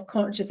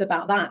self-conscious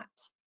about that.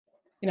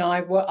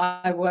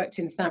 I worked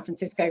in San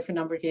Francisco for a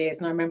number of years,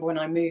 and I remember when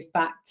I moved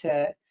back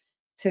to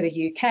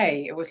the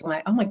UK, it was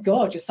like, oh my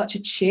God, you're such a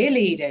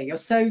cheerleader.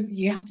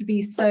 You have to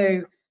be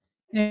so,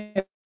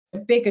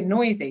 big and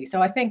noisy.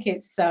 So I think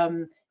it's,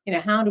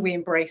 how do we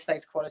embrace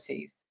those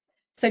qualities?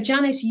 So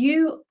Janice,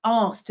 you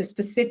asked to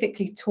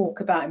specifically talk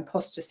about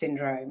imposter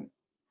syndrome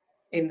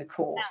in the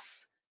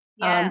course,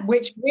 Yeah.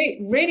 which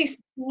really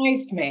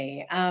surprised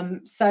me.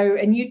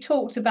 And you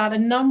talked about a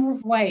number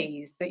of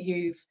ways that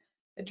you've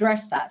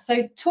addressed that.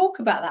 So talk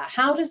about that.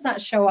 How does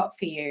that show up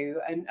for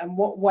you, and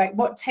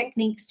what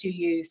techniques do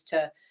you use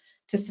to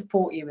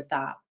support you with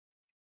that?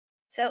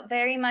 So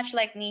very much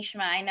like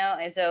Nishma, I know,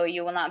 Zoe,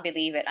 you will not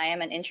believe it. I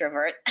am an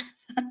introvert.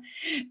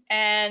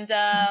 And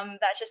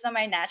that's just not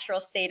my natural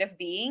state of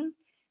being.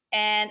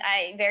 And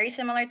very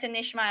similar to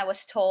Nishma, I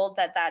was told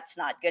that that's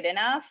not good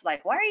enough.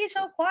 Like, why are you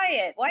so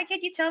quiet? Why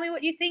can't you tell me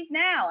what you think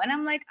now? And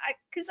I'm like,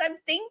 because I'm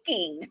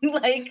thinking.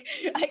 Like,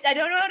 I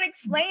don't know how to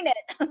explain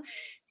it.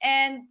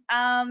 And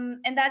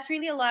that's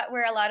really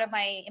where a lot of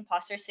my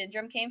imposter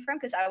syndrome came from,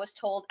 because I was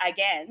told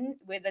again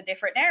with a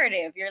different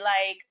narrative. You're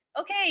like,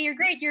 okay,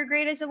 you're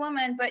great as a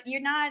woman, but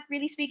you're not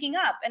really speaking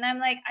up. And I'm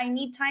like, I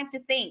need time to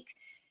think.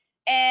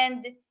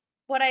 And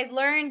what I've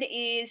learned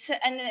is,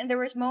 and there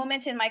was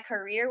moments in my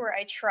career where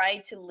I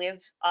tried to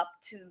live up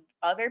to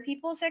other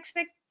people's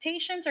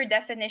expectations or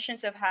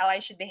definitions of how I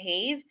should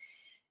behave,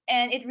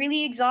 and it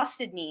really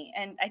exhausted me.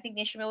 And I think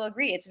Nishma will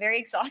agree, it's very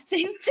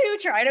exhausting to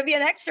try to be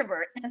an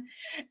extrovert.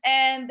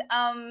 And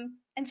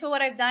so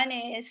what I've done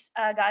is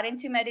got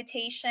into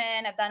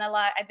meditation. I've done a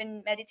lot. I've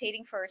been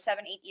meditating for 7-8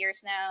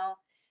 years now.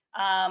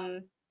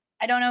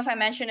 I don't know if I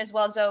mentioned as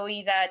well,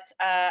 Zoe, that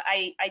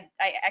I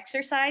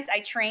exercise. I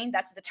train.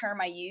 That's the term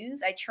I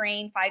use. I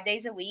train 5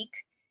 days a week,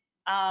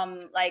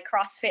 like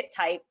CrossFit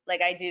type.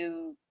 Like I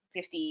do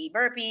 50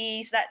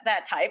 burpees,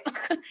 that type.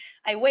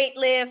 I weight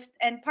lift,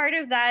 and part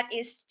of that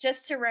is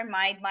just to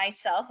remind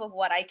myself of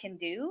what I can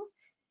do.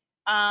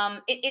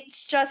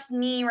 It's just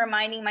me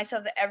reminding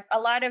myself that a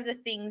lot of the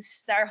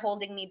things that are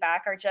holding me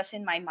back are just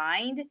in my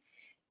mind,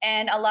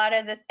 and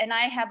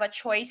I have a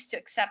choice to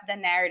accept the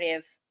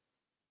narrative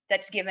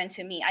that's given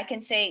to me. I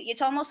can say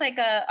it's almost like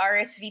a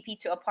RSVP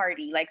to a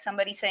party, like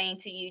somebody saying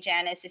to you,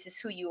 Janice, this is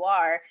who you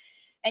are,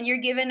 and you're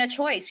given a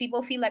choice.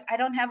 People feel like I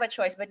don't have a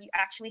choice, but you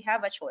actually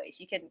have a choice.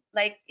 You can,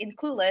 like in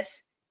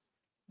Clueless,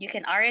 you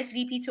can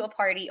RSVP to a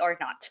party or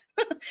not.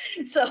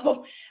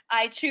 So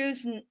I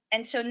choose,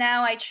 and so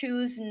now I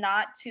choose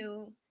not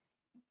to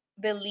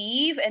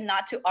believe and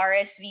not to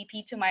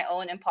RSVP to my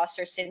own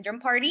imposter syndrome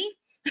party.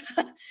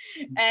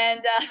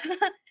 and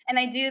and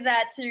I do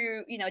that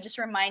through, just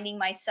reminding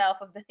myself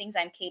of the things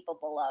I'm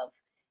capable of.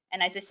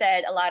 And as I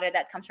said, a lot of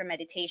that comes from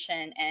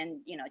meditation and,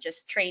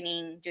 just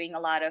training, doing a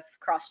lot of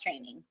cross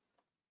training.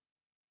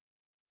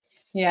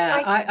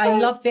 Yeah, I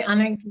love the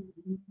anecdote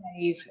you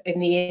gave in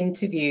the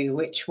interview,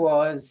 which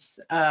was,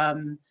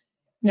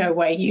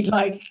 where you'd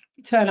like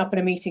turn up in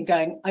a meeting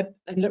and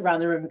look around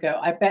the room and go,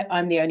 I bet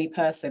I'm the only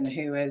person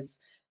who has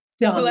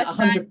done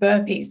 100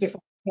 burpees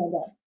before I turned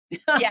up.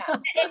 Yeah,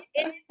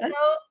 it's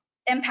so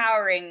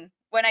empowering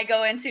when I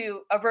go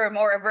into a room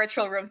or a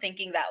virtual room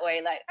thinking that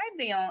way. Like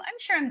I'm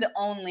sure I'm the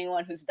only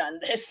one who's done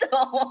this.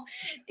 So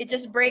it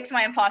just breaks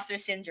my imposter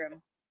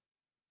syndrome.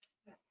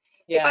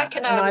 Yeah, if I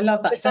can and I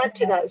love that. just add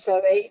to that,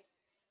 Zoe.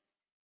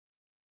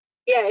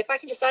 Yeah, if I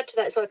can just add to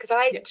that as well, because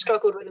I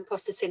struggled with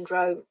imposter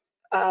syndrome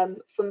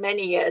for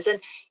many years, and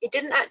it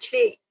didn't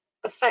actually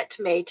affect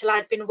me till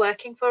I'd been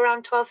working for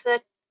around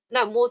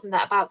more than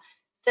that, about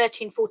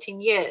 13,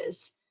 14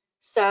 years.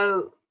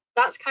 So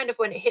that's kind of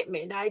when it hit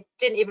me, and I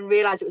didn't even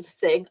realize it was a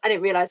thing. I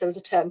didn't realize there was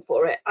a term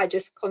for it. I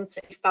just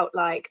constantly felt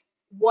like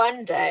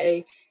one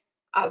day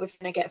I was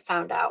going to get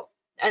found out,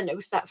 and it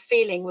was that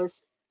feeling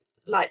was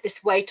like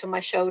this weight on my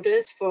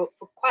shoulders for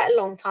quite a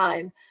long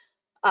time,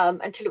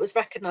 until it was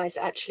recognized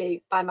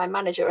actually by my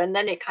manager, and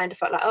then it kind of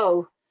felt like,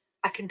 oh,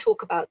 I can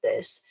talk about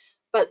this.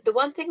 But the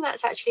one thing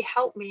that's actually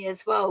helped me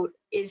as well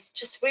is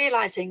just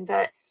realizing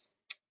that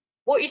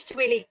what used to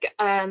really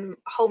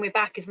hold me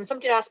back is when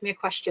somebody asked me a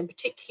question,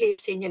 particularly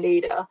a senior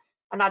leader,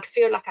 and I'd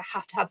feel like I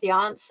have to have the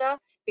answer,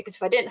 because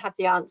if I didn't have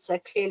the answer,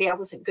 clearly I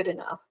wasn't good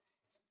enough.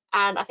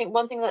 And I think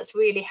one thing that's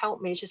really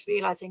helped me is just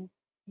realizing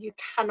you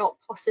cannot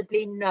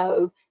possibly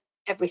know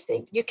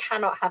everything. You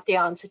cannot have the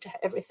answer to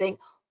everything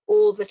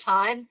all the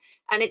time.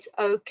 And it's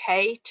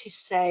okay to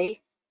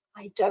say,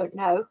 I don't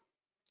know.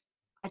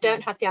 I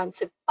don't have the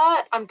answer,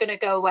 but I'm going to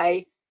go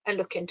away and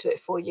look into it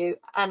for you,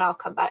 and I'll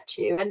come back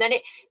to you. And then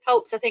it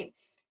helps, I think,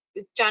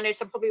 with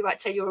Janice, I'm probably right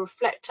to say you're a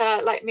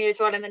reflector like me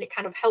as well, and then it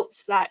kind of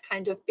helps that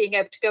kind of being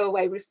able to go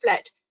away,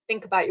 reflect,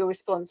 think about your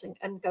response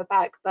and go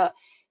back. But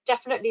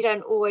definitely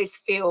don't always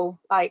feel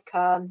like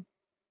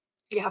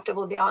you have to have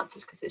all the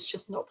answers, because it's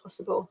just not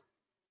possible.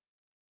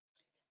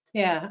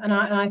 Yeah, and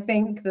I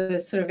think the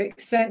sort of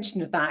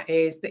extension of that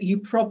is that you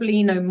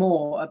probably know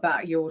more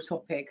about your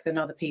topic than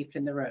other people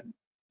in the room.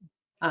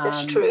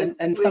 That's true. And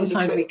Really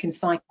sometimes true. we can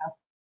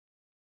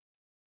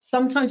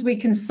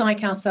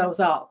psych ourselves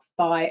up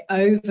by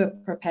over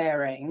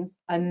preparing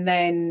and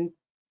then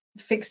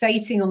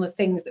fixating on the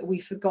things that we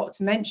forgot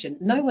to mention.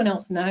 No one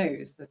else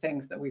knows the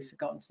things that we've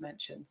forgotten to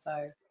mention.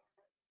 So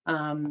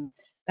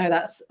no,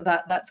 that's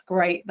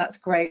great. That's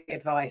great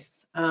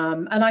advice.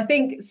 And I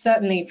think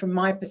certainly from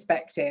my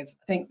perspective,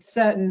 I think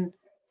certain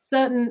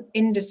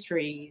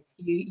industries,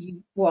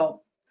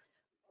 well,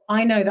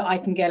 I know that I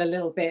can get a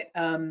little bit.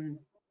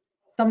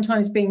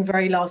 Sometimes being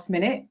very last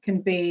minute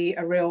can be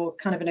a real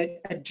kind of an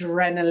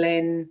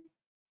adrenaline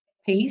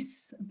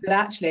piece. But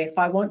actually, if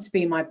I want to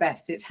be my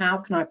best, it's how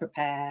can I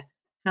prepare?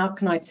 How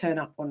can I turn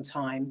up on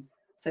time?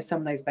 So some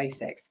of those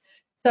basics.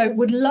 So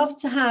would love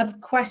to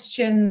have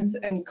questions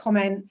and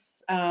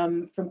comments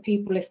from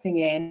people listening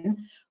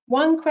in.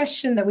 One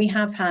question that we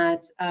have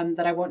had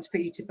that I want to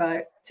put you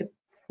to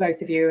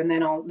both of you, and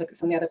then I'll look at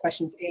some of the other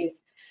questions, is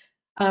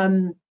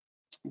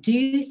do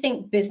you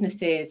think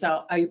businesses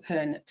are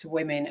open to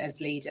women as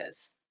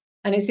leaders?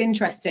 And it's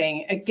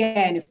interesting,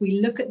 again, if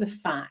we look at the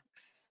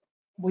facts,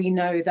 we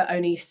know that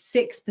only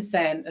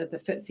 6% of the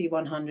FTSE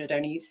 100,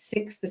 only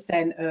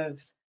 6%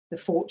 of the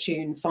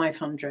Fortune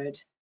 500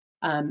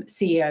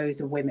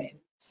 CEOs are women.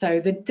 So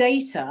the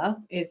data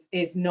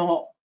is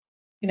not,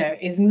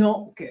 is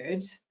not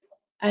good.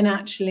 And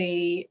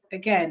actually,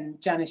 again,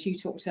 Janice, you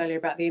talked earlier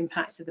about the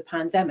impact of the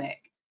pandemic.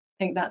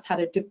 I think that's had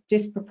a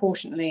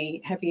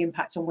disproportionately heavy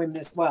impact on women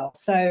as well.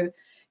 So,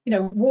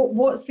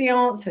 what's the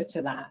answer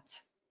to that?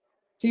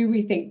 Do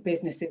we think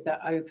businesses are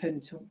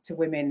open to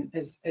women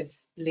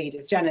as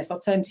leaders? Janice,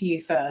 I'll turn to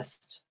you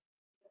first.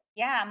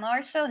 Yeah,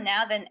 more so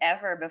now than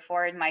ever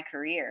before in my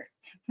career.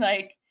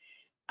 Like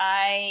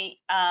I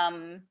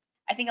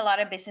think a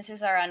lot of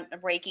businesses are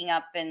breaking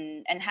up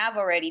and have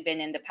already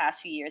been in the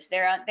past few years.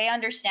 They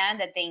understand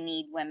that they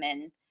need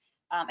women.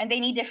 And they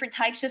need different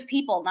types of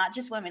people, not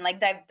just women.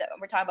 Like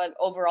we're talking about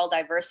overall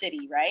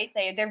diversity, right?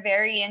 They're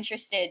very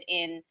interested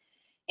in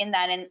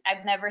that, and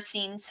I've never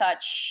seen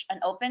such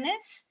an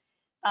openness.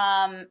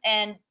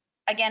 And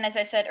again, as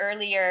I said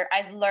earlier,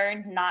 I've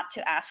learned not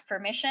to ask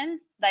permission.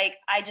 Like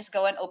I just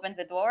go and open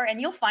the door, and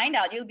you'll find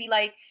out. You'll be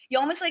like, you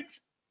almost like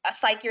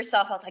psych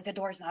yourself out, like the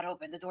door's not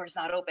open, the door's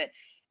not open,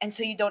 and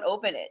so you don't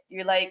open it.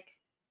 You're like,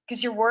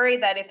 because you're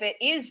worried that if it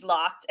is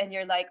locked, and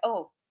you're like,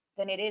 oh,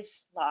 then it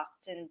is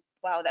locked, and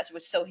wow, that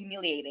was so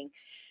humiliating.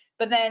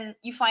 But then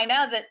you find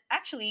out that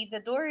actually the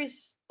door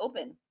is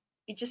open.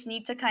 You just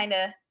need to kind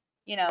of,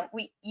 you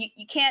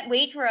can't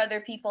wait for other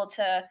people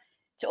to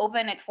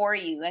open it for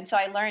you. And so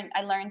I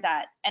learned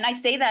that. And I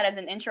say that as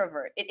an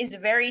introvert. It is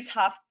very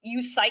tough.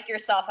 You psych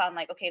yourself out,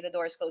 like, okay, the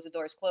door is closed, the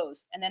door is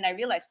closed. And then I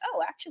realized,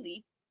 oh,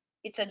 actually,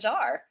 it's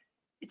ajar.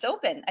 It's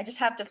open. I just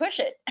have to push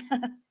it.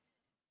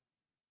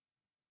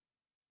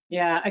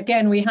 Yeah,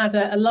 again, we had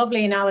a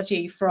lovely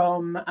analogy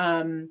from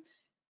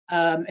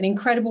an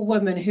incredible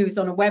woman who's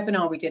on a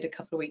webinar we did a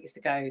couple of weeks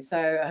ago. So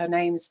her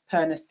name's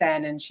Perna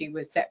Sen, and she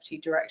was Deputy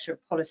Director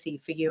of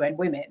Policy for UN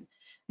Women.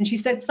 And she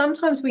said,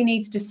 sometimes we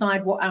need to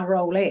decide what our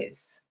role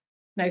is.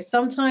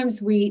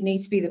 Sometimes we need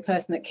to be the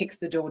person that kicks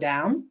the door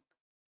down,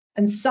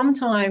 and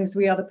sometimes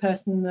we are the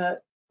person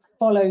that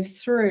follows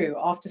through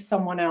after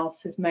someone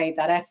else has made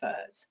that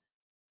effort.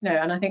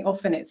 And I think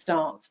often it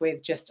starts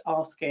with just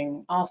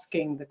asking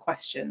the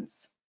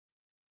questions.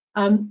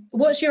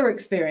 What's your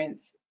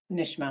experience,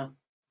 Nishma,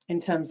 in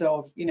terms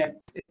of,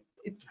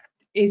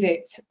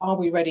 are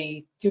we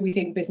ready? Do we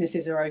think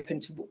businesses are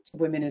open to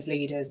women as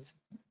leaders?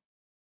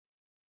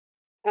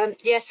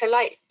 Yeah, so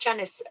like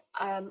Janice,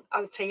 I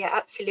would say, yeah,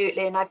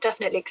 absolutely. And I've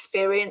definitely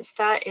experienced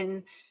that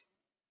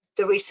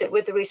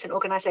with the recent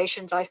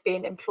organizations I've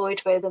been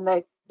employed with, and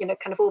they,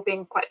 kind of all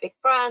being quite big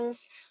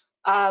brands.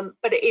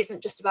 But it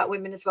isn't just about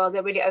women as well.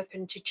 They're really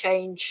open to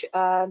change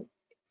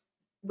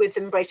with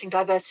embracing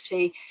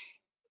diversity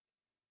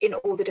in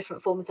all the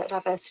different forms that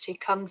diversity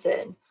comes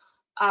in.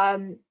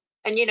 And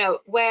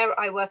where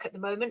I work at the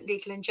moment,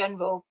 Legal &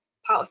 General,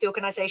 part of the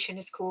organisation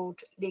is called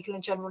Legal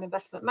 & General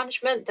Investment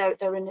Management.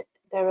 They're an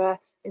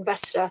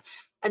investor,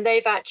 and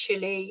they've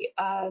actually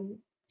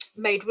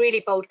made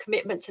really bold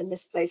commitments in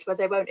this place where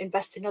they won't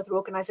invest in other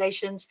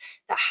organisations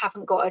that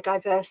haven't got a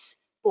diverse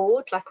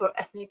board, like or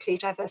ethnically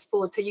diverse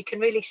board. So you can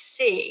really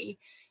see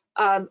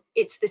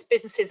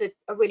businesses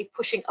are really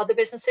pushing other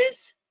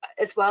businesses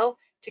as well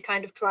to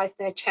kind of drive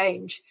their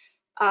change.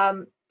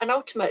 And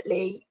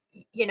ultimately,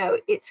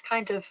 it's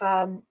kind of,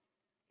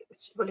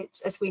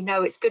 it's, as we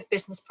know, it's good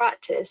business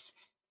practice,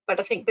 but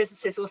I think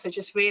businesses also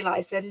just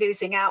realise they're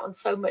losing out on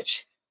so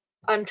much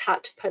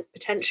untapped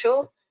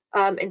potential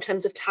in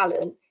terms of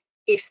talent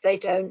if they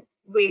don't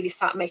really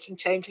start making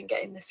change and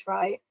getting this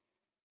right.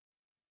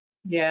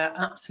 Yeah,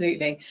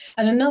 absolutely.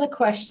 And another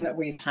question that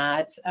we've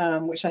had,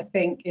 which I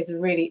think is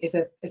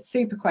a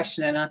super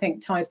question, and I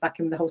think ties back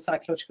in with the whole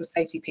psychological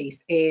safety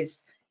piece,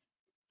 is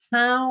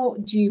how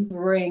do you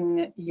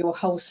bring your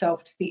whole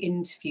self to the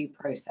interview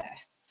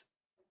process?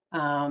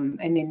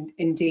 And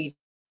indeed,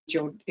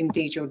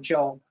 your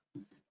job.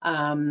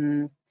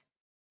 You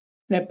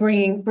know,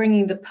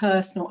 bringing the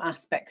personal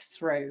aspects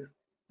through.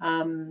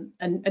 And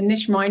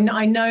Nishma,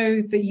 I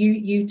know that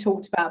you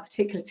talked about a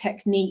particular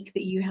technique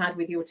that you had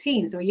with your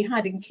teams, or you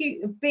had in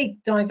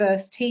big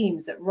diverse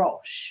teams at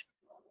Roche.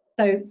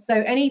 So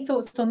any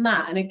thoughts on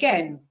that? And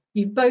again,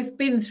 you've both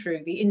been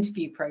through the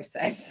interview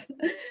process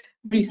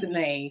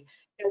recently.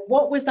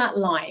 What was that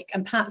like?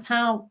 And perhaps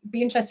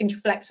be interesting to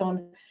reflect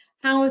on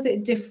how is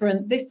it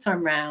different this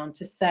time round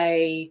to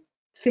say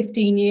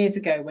 15 years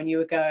ago when you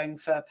were going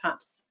for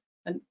perhaps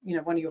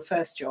one of your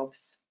first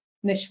jobs.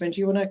 Nishma,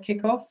 do you want to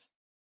kick off?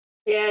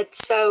 Yeah,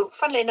 so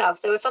funnily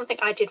enough, there was something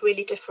I did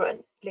really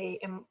differently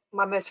in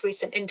my most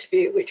recent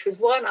interview, which was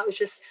one, I was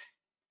just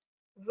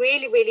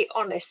really, really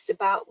honest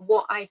about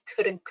what I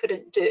could and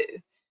couldn't do.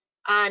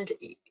 And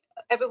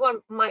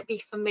everyone might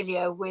be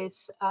familiar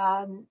with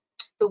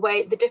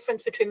the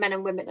difference between men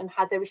and women and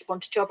how they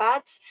respond to job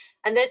ads.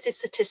 And there's this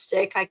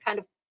statistic, I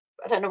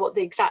don't know what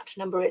the exact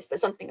number is, but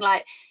something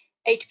like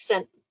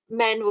 80%,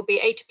 men will be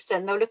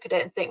 80%, they'll look at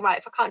it and think, right,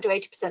 if I can't do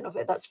 80% of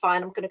it, that's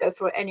fine, I'm going to go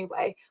for it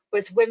anyway.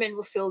 Whereas women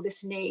will feel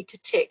this need to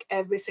tick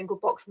every single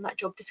box on that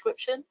job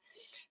description.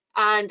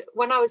 And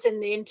when I was in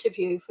the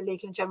interview for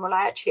Legal and General,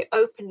 I actually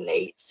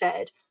openly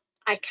said,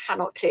 I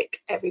cannot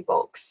tick every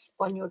box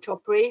on your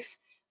job brief.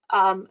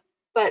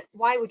 But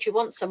why would you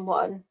want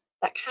someone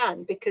that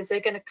can? Because they're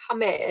going to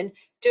come in,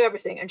 do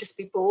everything and just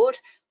be bored.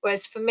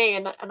 Whereas for me,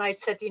 and I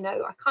said,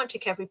 I can't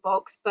tick every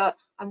box, but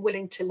I'm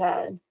willing to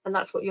learn. And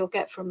that's what you'll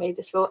get from me,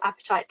 this real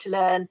appetite to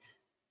learn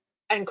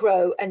and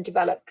grow and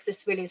develop, because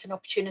this really is an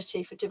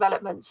opportunity for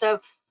development. So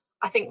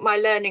I think my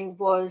learning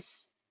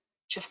was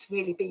just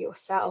really be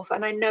yourself.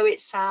 And I know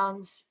it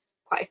sounds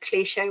quite a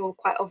cliche or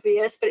quite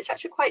obvious, but it's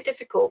actually quite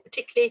difficult,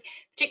 particularly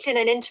in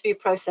an interview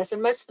process.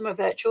 And most of them are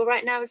virtual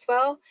right now as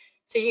well.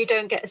 So you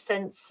don't get a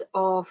sense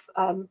of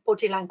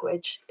body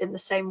language in the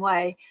same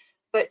way,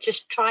 but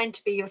just trying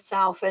to be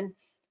yourself and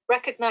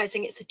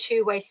recognizing it's a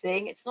two-way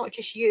thing. It's not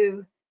just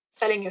you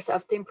selling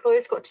yourself. The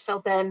employer's got to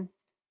sell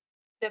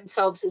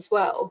themselves as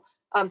well,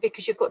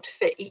 because you've got to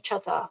fit each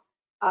other.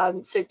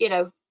 So,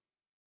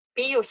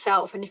 be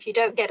yourself. And if you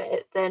don't get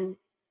it, then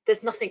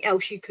there's nothing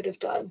else you could have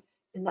done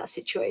in that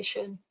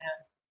situation.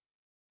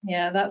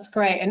 Yeah, that's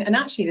great. And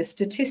actually the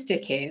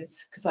statistic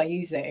is, because I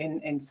use it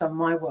in some of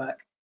my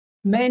work,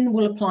 men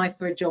will apply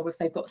for a job if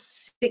they've got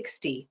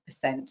 60%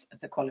 of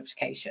the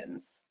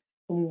qualifications,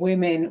 and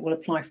women will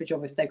apply for a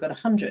job if they've got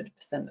 100%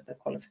 of the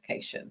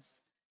qualifications.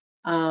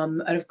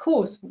 And of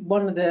course,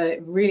 one of the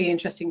really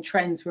interesting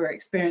trends we're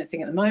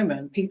experiencing at the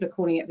moment, people are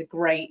calling it the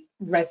Great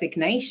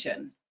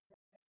Resignation.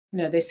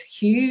 This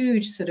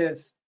huge sort of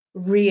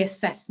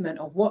reassessment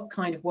of what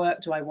kind of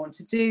work do I want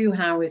to do?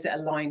 How is it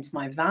aligned to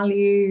my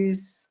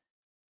values?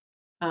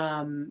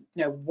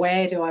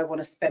 Where do I want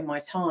to spend my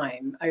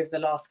time over the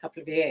last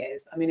couple of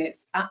years? I mean,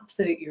 it's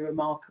absolutely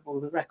remarkable,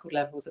 the record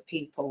levels of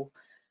people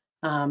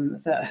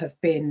that have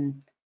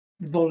been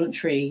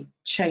voluntary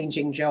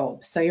changing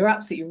jobs. So you're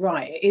absolutely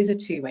right. It is a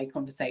two-way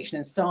conversation,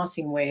 and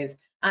starting with,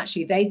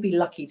 actually, they'd be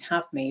lucky to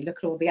have me. Look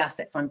at all the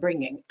assets I'm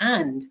bringing,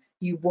 and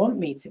you want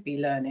me to be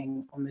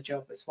learning on the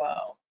job as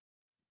well.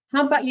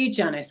 How about you,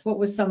 Janice? What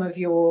were some of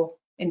your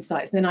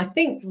insights? And then I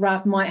think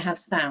Rav might have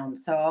sound,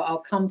 so I'll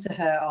come to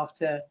her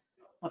after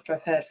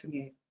I've heard from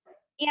you.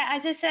 Yeah,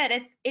 as I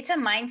said, it's a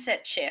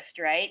mindset shift,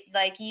 right?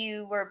 Like,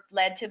 you were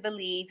led to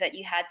believe that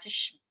you had to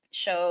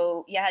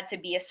you had to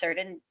be a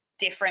certain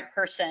different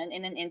person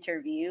in an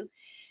interview.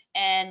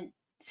 And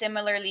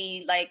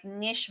similarly, like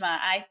Nishma,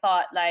 I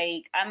thought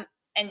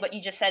and what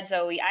you just said,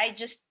 Zoe,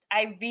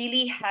 I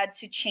really had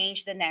to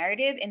change the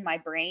narrative in my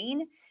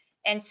brain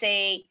and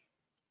say,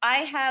 I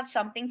have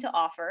something to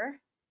offer.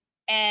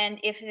 And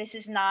if this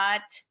is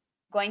not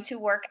going to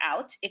work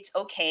out, it's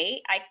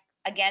okay.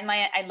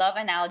 I love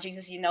analogies,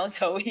 as you know,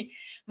 Zoe.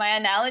 My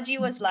analogy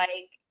was like,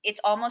 it's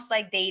almost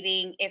like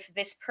dating. If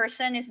this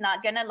person is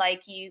not gonna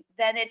like you,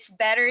 then it's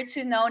better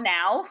to know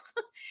now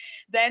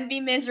than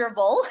be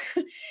miserable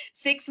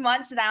 6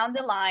 months down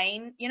the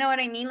line. You know what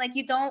I mean? Like,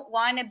 you don't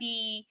want to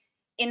be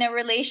in a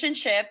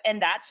relationship,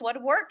 and that's what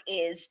work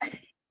is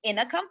in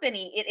a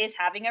company. It is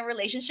having a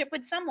relationship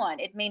with someone.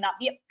 It may not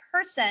be a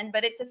person,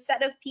 but it's a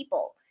set of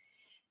people.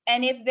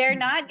 And if they're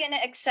not going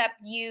to accept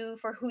you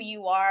for who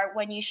you are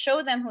when you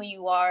show them who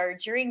you are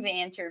during the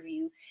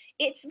interview,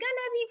 it's going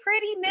to be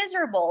pretty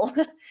miserable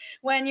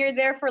when you're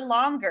there for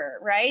longer,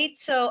 right?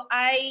 So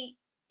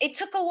it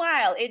took a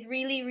while. It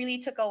really, really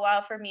took a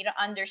while for me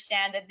to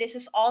understand that this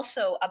is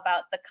also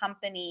about the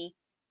company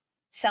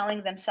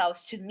selling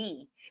themselves to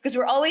me, because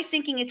we're always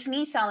thinking it's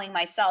me selling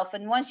myself.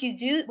 And when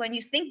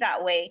you think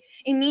that way,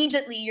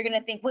 immediately you're going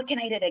to think, what can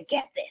I do to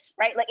get this,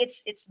 right? Like,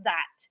 it's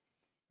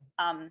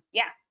that.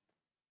 Yeah.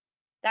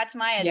 That's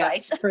my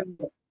advice. Yeah,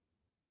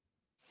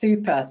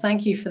 super.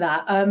 Thank you for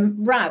that.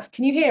 Rav,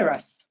 can you hear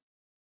us?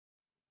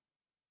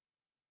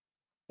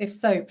 If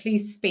so,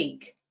 please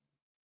speak.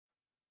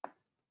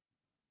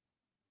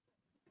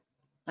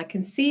 I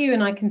can see you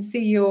and I can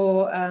see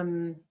your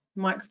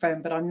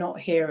microphone, but I'm not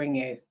hearing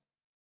you.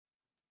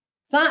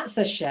 That's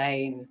a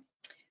shame.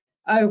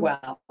 Oh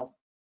well,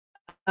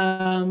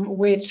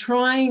 we're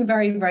trying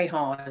very, very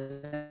hard.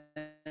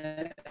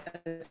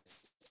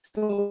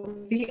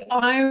 The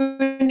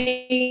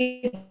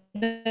irony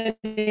that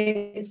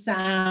it's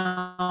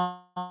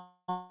our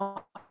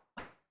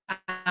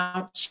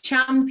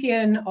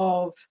champion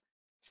of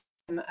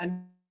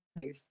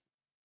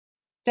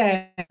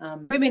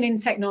women in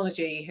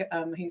technology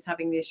who's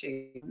having the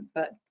issue,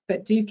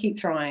 but do keep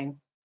trying.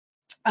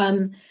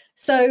 What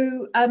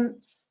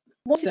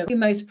are you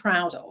most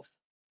proud of?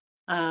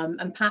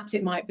 And perhaps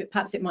it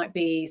might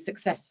be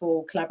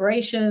successful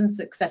collaborations,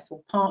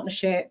 successful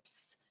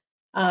partnerships,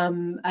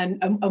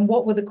 and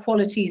what were the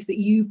qualities that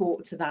you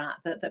brought to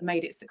that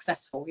made it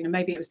successful? You know,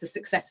 maybe it was the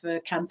success of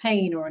a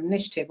campaign or an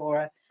initiative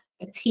or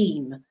a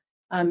team.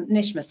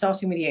 Nishma,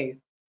 starting with you.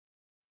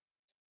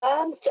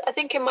 I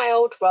think in my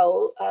old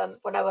role,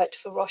 when I worked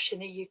for Roche in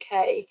the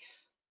UK,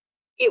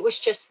 it was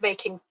just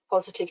making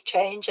positive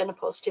change and a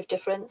positive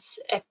difference.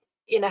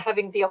 You know,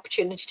 having the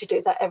opportunity to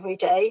do that every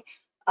day,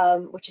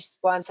 which is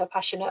why I'm so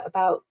passionate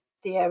about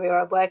the area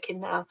I work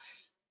in now.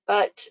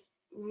 But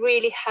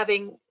really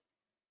having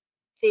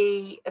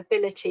the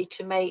ability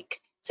to make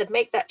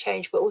that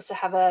change, but also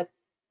have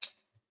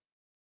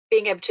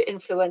being able to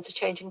influence a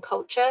change in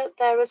culture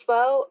there as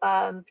well,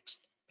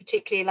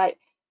 particularly like,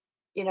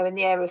 you know, in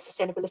the area of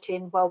sustainability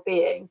and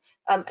well-being,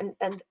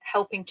 and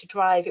helping to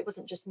drive. It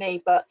wasn't just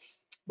me, but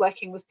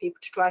working with people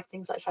to drive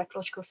things like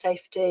psychological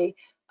safety.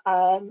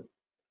 I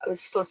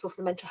was responsible for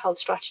the mental health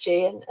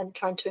strategy and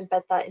trying to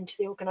embed that into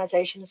the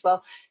organisation as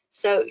well.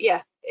 So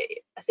yeah,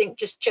 I think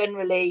just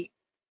generally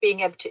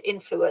being able to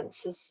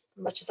influence as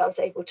much as I was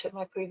able to in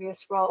my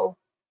previous role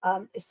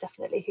is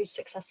definitely a huge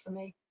success for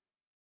me.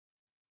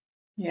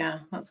 Yeah,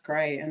 that's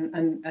great,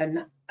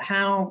 and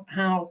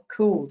how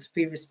cool to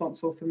be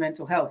responsible for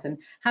mental health and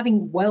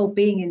having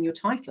well-being in your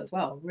title as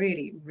well.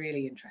 Really,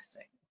 really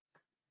interesting.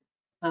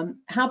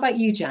 How about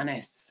you,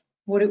 Janice?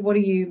 What are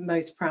you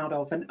most proud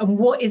of, and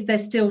what is there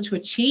still to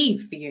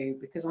achieve for you?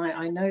 Because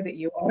I know that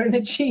you are an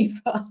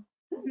achiever.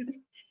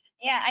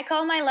 Yeah, I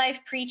call my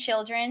life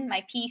pre-children,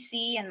 my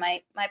PC, and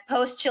my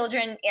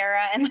post-children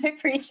era and my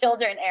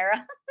pre-children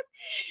era.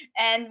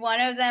 And one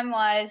of them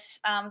was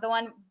the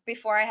one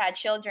before I had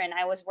children.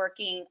 I was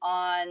working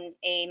on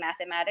a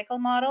mathematical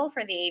model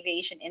for the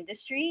aviation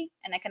industry,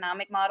 an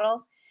economic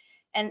model.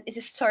 And it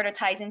just sort of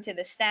ties into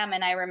the STEM.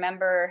 And I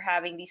remember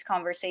having these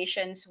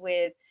conversations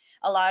with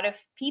a lot of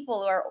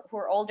people who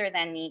are older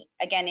than me,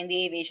 again, in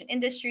the aviation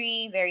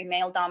industry, very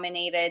male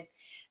dominated.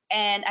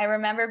 And I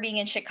remember being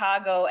in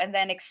Chicago and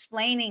then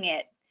explaining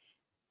it.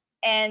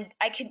 And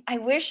I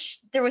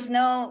wish there was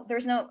no,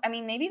 I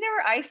mean, maybe there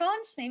were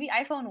iPhones, maybe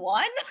iPhone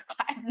 1,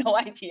 I have no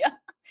idea.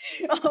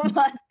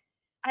 But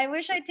I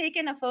wish I'd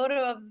taken a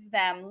photo of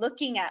them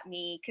looking at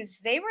me, because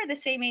they were the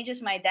same age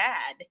as my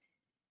dad.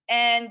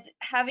 And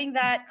having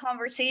that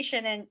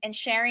conversation and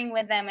sharing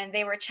with them, and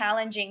they were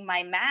challenging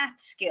my math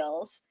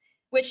skills,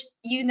 which,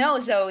 you know,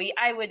 Zoe,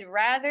 I would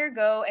rather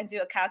go and do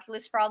a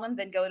calculus problem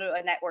than go to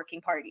a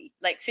networking party,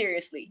 like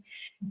seriously.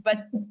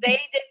 But they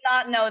did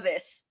not know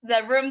this.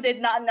 The room did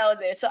not know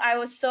this. So I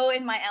was so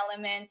in my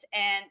element.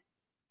 And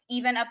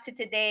even up to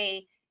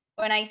today,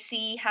 when I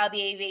see how the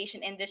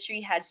aviation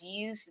industry has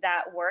used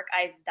that work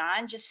I've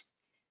done, just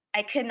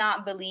I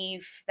cannot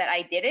believe that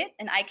I did it.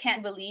 And I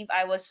can't believe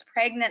I was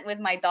pregnant with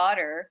my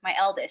daughter, my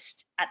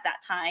eldest, at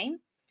that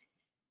time.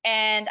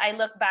 And I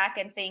look back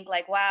and think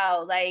like,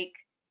 wow, like,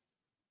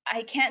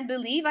 I can't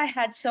believe I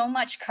had so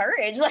much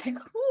courage. Like, who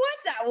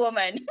was that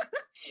woman?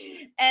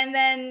 And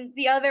then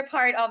the other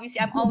part,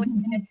 obviously, I'm always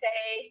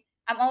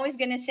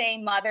going to say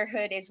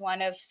motherhood is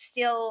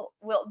still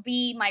will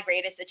be my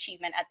greatest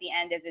achievement at the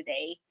end of the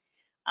day.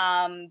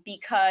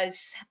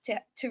 Because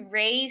to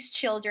raise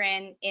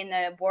children in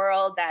a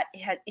world that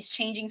is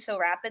changing so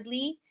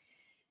rapidly,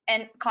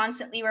 and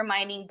constantly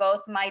reminding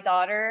both my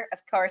daughter, of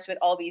course, with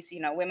all these, you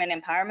know, women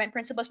empowerment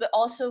principles, but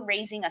also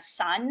raising a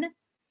son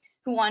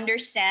who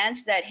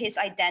understands that his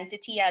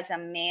identity as a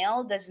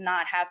male does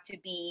not have to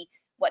be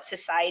what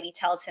society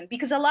tells him,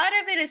 because a lot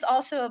of it is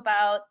also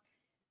about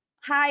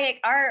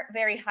our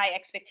very high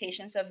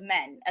expectations of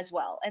men as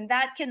well. And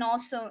that can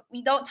also,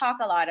 we don't talk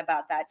a lot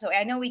about that. So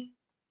I know we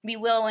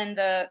will in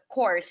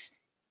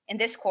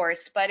this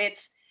course, but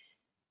it's,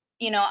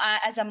 you know,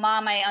 as a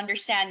mom, I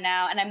understand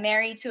now, and I'm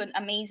married to an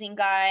amazing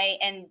guy.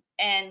 And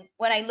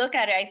when I look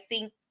at it, I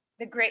think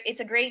it's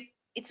a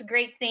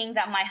great thing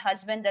that my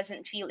husband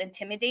doesn't feel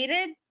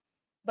intimidated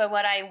by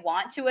what I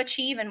want to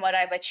achieve and what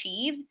I've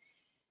achieved.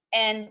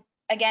 And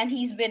again,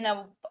 he's been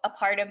a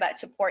part of that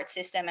support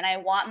system. And I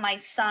want my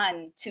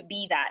son to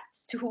be that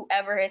to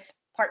whoever his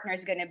partner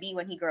is going to be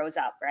when he grows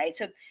up, right?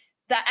 So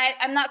that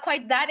I'm not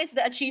quite, that is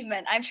the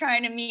achievement I'm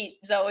trying to meet,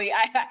 Zoe.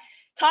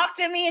 Talk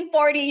to me in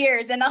 40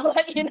 years and I'll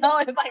let you know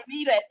if I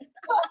meet it.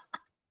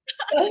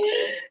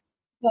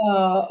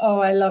 Oh,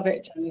 I love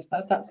it, Janice.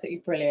 That's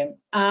absolutely brilliant.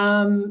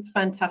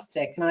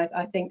 Fantastic. And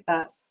I think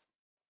that's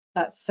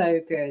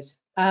so good.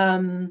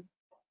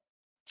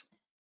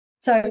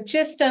 So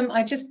just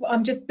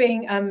I'm just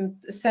being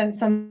sent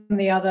some of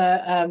the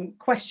other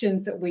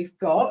questions that we've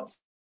got.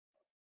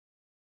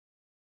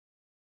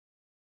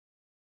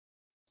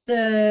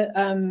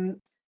 one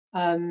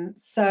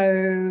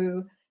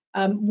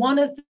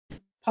of the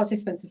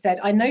participants has said,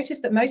 I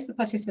noticed that most of the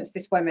participants of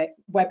this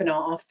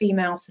webinar are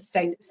female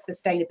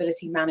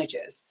sustainability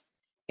managers.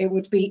 It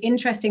would be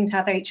interesting to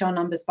have HR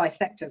numbers by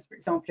sectors, for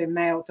example, in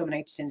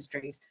male-dominated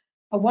industries.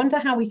 I wonder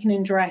how we can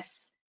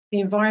address the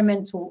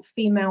environmental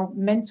female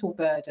mental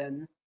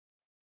burden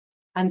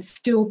and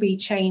still be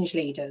change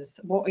leaders.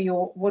 What are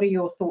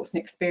your thoughts and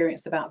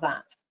experience about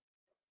that?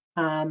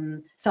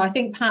 So I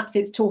think perhaps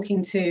it's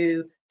talking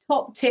to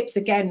top tips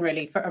again,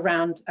 really, for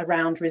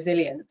around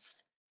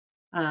resilience.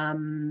 I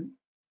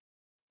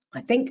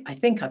think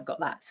I've got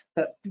that,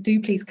 but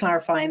do please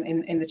clarify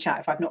in the chat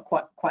if I've not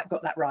quite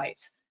got that right.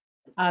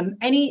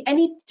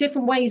 Any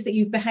different ways that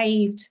you've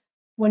behaved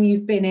when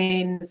you've been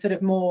in sort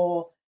of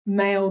more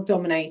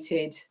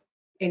male-dominated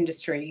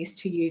industries,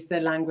 to use the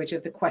language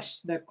of the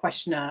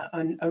questioner,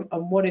 and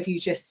what have you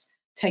just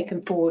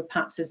taken forward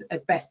perhaps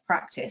as best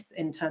practice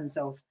in terms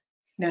of,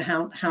 you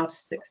know, how to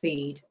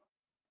succeed,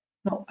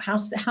 not how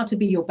to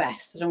be your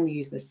best. I don't want to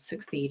use this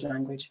succeed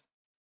language.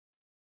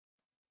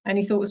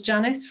 Any thoughts,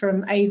 Janice,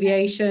 from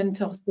aviation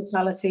to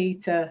hospitality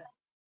to?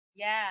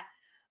 Yeah,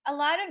 a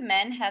lot of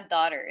men have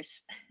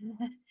daughters.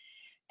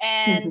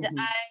 And and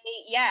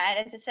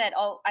as I said,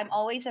 I'm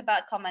always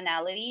about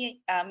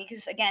commonality,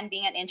 because again,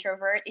 being an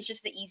introvert is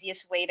just the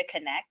easiest way to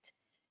connect.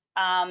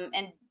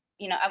 And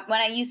you know,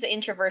 when I use the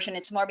introversion,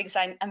 it's more because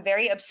I'm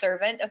very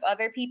observant of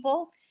other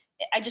people.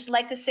 I just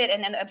like to sit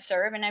and then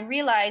observe, and I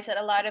realize that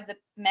a lot of the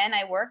men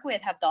I work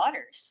with have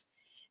daughters.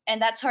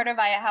 And that's sort of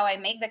how I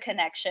make the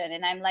connection.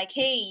 And I'm like,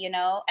 hey, you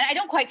know, and I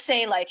don't quite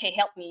say like, hey,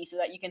 help me so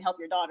that you can help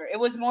your daughter. It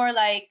was more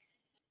like,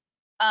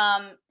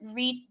 I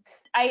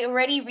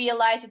already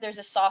realized that there's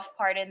a soft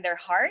part in their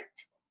heart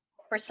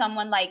for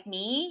someone like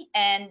me.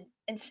 And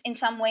in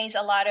some ways,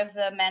 a lot of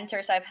the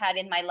mentors I've had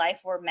in my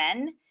life were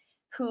men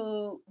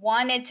who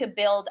wanted to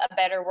build a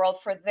better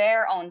world for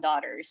their own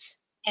daughters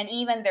and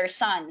even their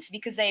sons,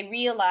 because they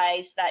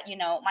realized that, you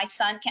know, my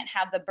son can't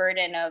have the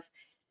burden of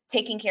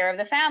taking care of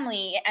the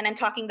family. And I'm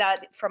talking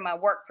that from a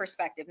work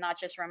perspective, not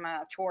just from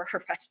a chore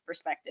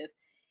perspective.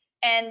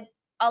 And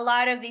a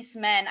lot of these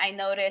men I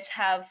notice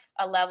have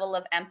a level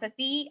of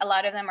empathy. A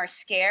lot of them are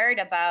scared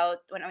about,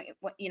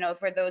 you know,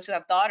 for those who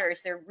have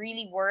daughters, they're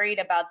really worried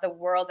about the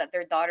world that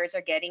their daughters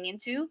are getting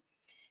into.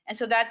 And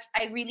so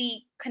I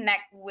really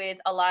connect with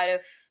a lot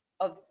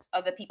of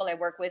the people I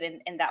work with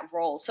in that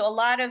role. So a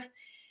lot of,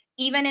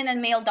 even in a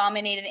male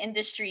dominated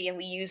industry, and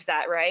we use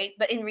that, right?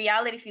 But in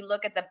reality, if you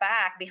look at the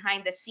back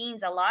behind the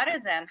scenes, a lot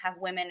of them have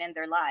women in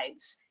their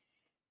lives.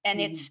 And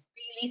it's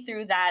really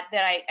through that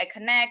I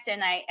connect,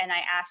 and I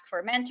ask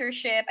for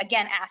mentorship.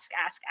 Again, ask.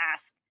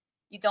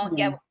 You don't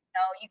get, you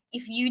know,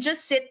 if you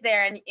just sit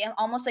there and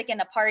almost like in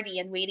a party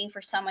and waiting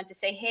for someone to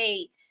say,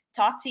 hey,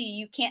 talk to you,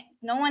 you can't,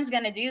 no one's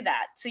going to do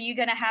that. So you're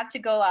going to have to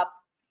go up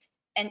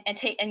and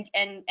take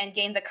and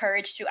gain the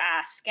courage to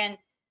ask. And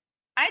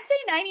I'd say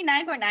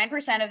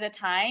 99.9% of the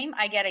time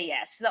I get a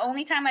yes. The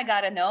only time I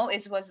got a no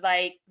was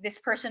like, this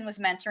person was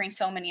mentoring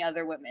so many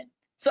other women.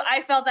 So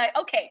I felt like,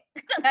 okay,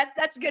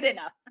 that's good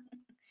enough.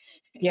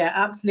 Yeah,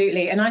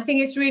 absolutely. And I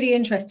think it's really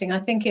interesting. I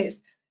think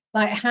it's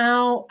like,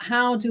 how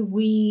do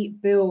we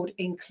build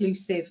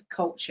inclusive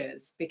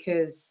cultures?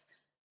 Because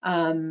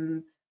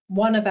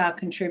one of our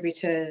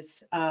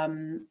contributors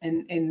in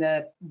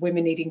the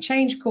Women Needing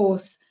Change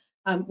course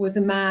was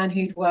a man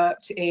who'd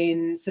worked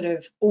in sort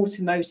of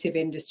automotive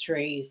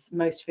industries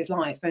most of his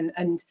life.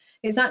 And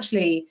it's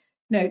actually,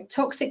 you know,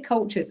 toxic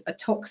cultures are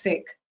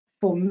toxic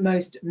for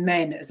most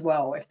men as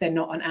well, if they're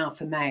not an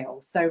alpha male.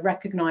 So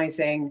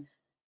recognizing,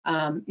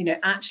 you know,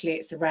 actually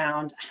it's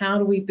around, how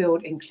do we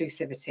build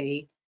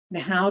inclusivity? And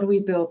how do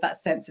we build that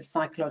sense of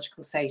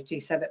psychological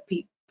safety so that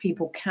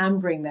people can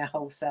bring their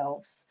whole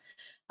selves?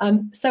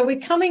 So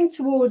we're coming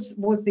towards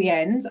the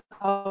end.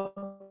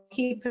 I'll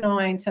keep an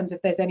eye in terms of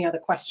if there's any other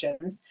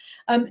questions.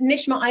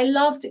 Nishma,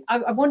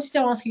 I wanted to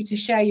ask you to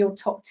share your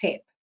top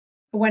tip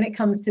for when it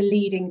comes to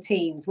leading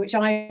teams, which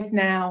I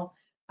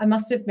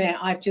must admit,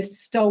 I've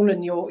just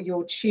stolen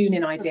your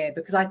tune-in idea,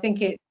 because I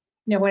think it,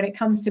 you know, when it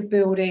comes to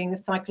building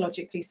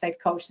psychologically safe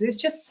cultures, it's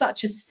just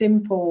such a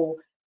simple,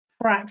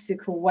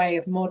 practical way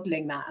of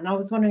modeling that. And I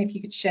was wondering if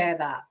you could share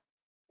that.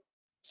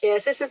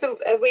 Yes, this is a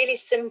really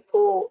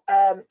simple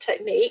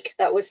technique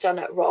that was done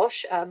at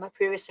Roche, my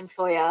previous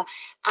employer,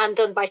 and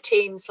done by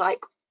teams. Like,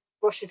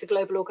 Roche is a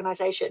global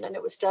organization, and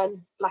it was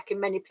done like in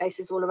many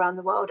places all around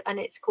the world, and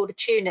it's called a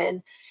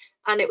tune-in.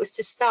 And it was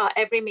to start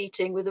every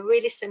meeting with a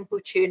really simple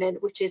tune-in,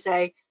 which is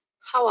a,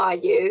 how are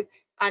you?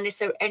 And is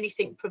there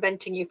anything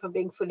preventing you from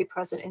being fully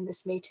present in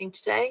this meeting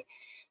today?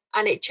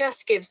 And it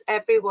just gives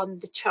everyone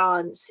the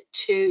chance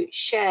to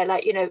share,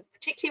 like, you know,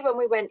 particularly when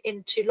we went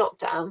into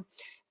lockdown,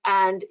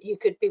 and you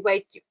could be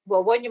waiting.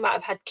 Well, one, you might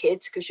have had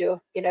kids because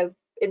you're, you know,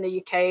 in the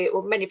UK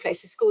or many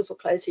places schools were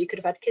closed, so you could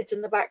have had kids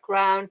in the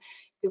background,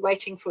 be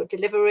waiting for a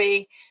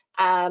delivery.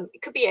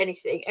 It could be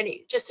anything, and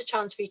it's just a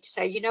chance for you to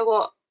say, you know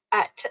what,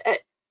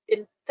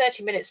 in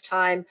 30 minutes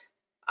time,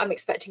 I'm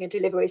expecting a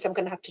delivery, so I'm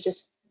going to have to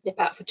just nip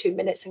out for 2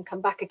 minutes and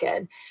come back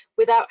again,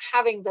 without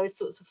having those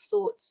sorts of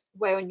thoughts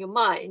weigh on your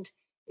mind.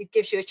 It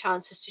gives you a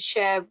chance just to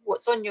share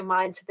what's on your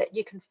mind so that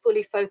you can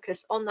fully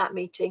focus on that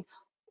meeting.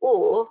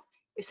 Or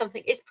if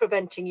something is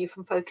preventing you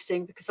from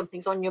focusing because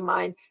something's on your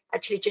mind,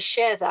 actually just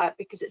share that,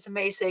 because it's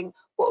amazing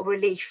what a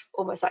relief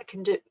almost that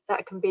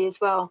can be as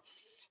well.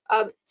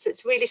 So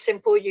it's really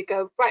simple. You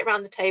go right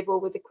around the table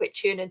with a quick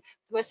tune, and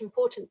the most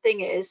important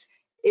thing is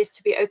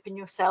to be open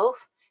yourself.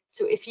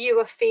 So if you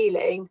are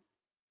feeling,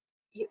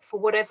 for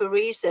whatever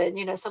reason,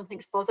 you know,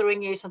 something's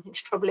bothering you,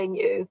 something's troubling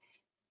you,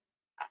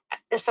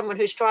 as someone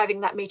who's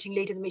driving that meeting,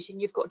 leading the meeting,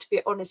 you've got to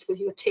be honest with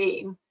your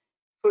team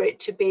for it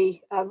to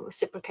be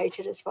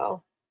reciprocated as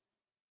well.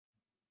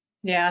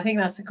 Yeah, I think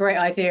that's a great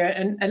idea,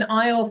 and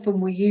I often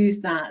will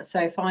use that. So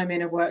if I'm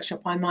in a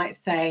workshop, I might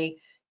say,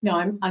 you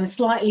know, I'm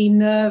slightly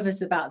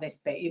nervous about this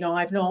bit. You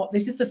know,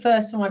 this is the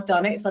first time I've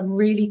done it, so I'm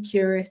really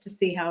curious to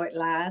see how it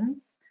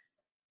lands.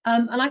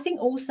 And I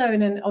think also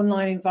in an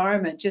online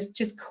environment,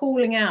 just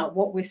calling out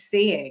what we're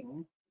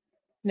seeing,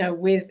 you know,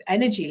 with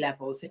energy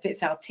levels. If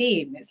it's our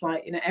team, it's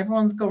like, you know,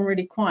 everyone's gone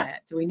really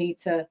quiet. Do we need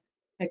to,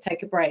 you know,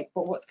 take a break?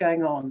 What's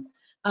going on?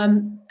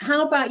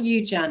 How about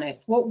you,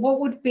 Janice? What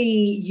would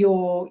be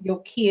your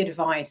key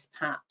advice,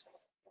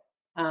 perhaps,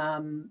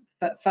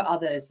 for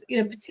others?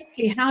 You know,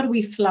 particularly, how do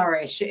we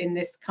flourish in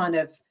this kind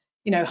of,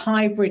 you know,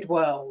 hybrid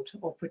world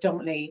or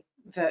predominantly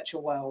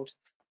virtual world?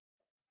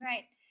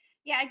 Right.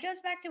 Yeah, it goes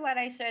back to what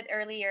I said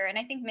earlier, and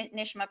I think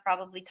Nishma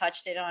probably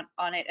touched it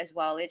on it as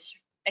well. It's,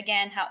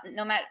 again, how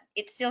no matter,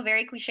 it's still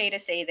very cliche to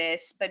say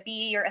this, but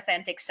be your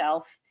authentic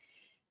self.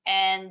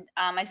 And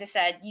as I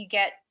said, you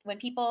get, when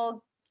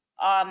people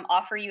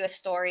offer you a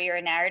story or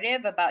a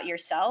narrative about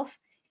yourself,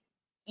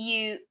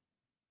 if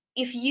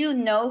you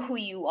know who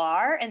you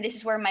are, and this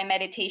is where my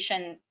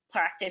meditation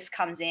practice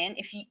comes in,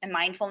 and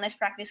mindfulness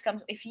practice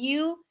comes, if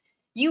you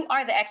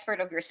are the expert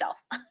of yourself.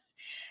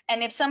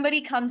 And if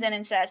somebody comes in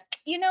and says,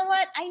 you know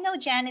what, I know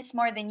Janice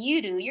more than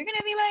you do, you're gonna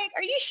be like,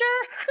 are you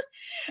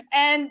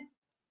sure?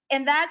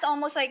 and that's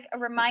almost like a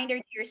reminder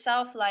to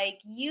yourself, like,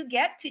 you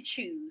get to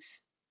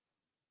choose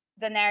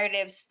the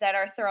narratives that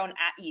are thrown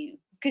at you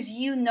because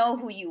you know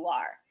who you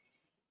are.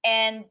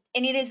 And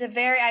it is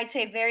I'd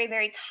say very,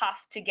 very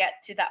tough to get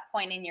to that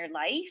point in your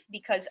life,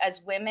 because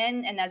as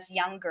women and as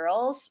young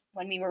girls,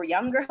 when we were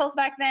young girls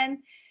back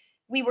then,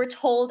 we were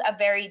told a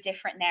very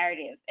different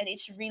narrative, and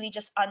it's really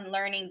just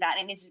unlearning that.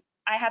 And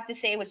I have to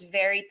say, it was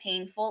very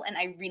painful, and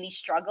I really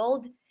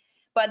struggled.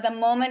 But the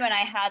moment when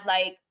I had,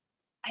 like,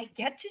 I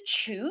get to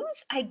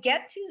choose, I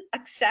get to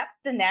accept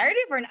the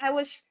narrative,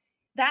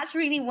 that's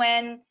really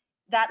when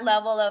that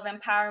level of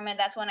empowerment,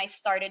 that's when I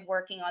started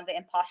working on the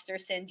imposter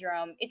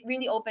syndrome. It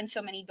really opened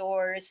so many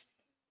doors,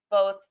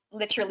 both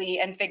literally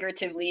and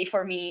figuratively,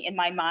 for me in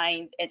my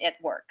mind and at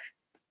work.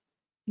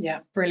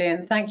 Yeah,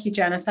 brilliant. Thank you,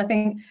 Janice. I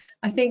think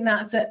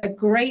that's a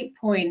great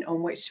point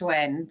on which to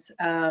end.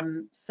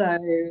 So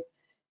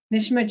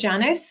Nishma,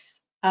 Janice,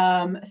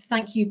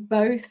 thank you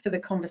both for the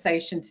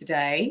conversation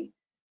today.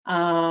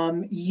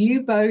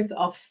 You both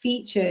are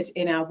featured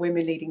in our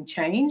Women Leading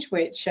Change,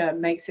 which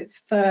makes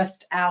its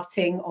first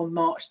outing on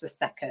March the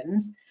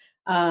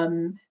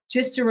 2nd.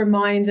 Just a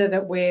reminder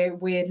that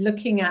we're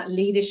looking at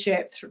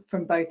leadership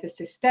from both a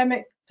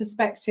systemic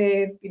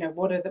perspective, you know,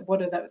 what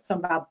are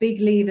some of our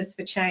big levers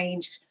for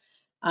change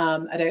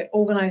at an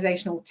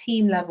organizational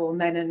team level,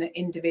 and then at an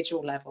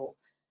individual level.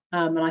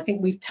 And I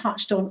think we've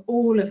touched on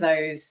all of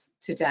those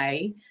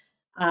today.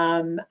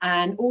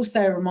 And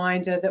also a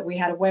reminder that we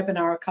had a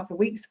webinar a couple of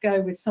weeks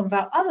ago with some of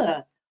our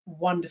other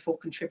wonderful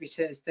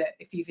contributors, that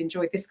if you've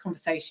enjoyed this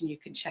conversation, you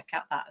can check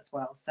out that as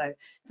well. So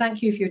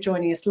thank you if you're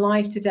joining us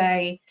live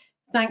today.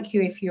 Thank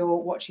you if you're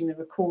watching the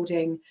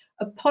recording.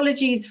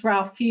 Apologies for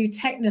our few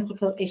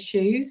technical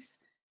issues.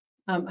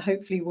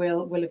 Hopefully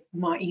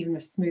might even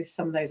have smoothed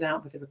some of those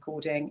out with the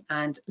recording,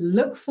 and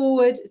look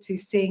forward to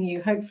seeing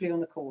you hopefully on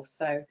the course.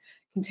 So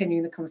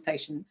continuing the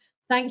conversation.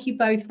 Thank you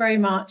both very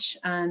much,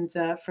 and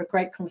for a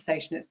great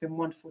conversation. It's been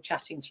wonderful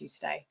chatting to you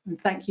today.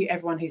 And thank you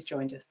everyone who's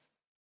joined us.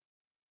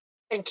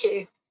 Thank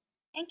you.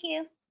 Thank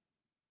you.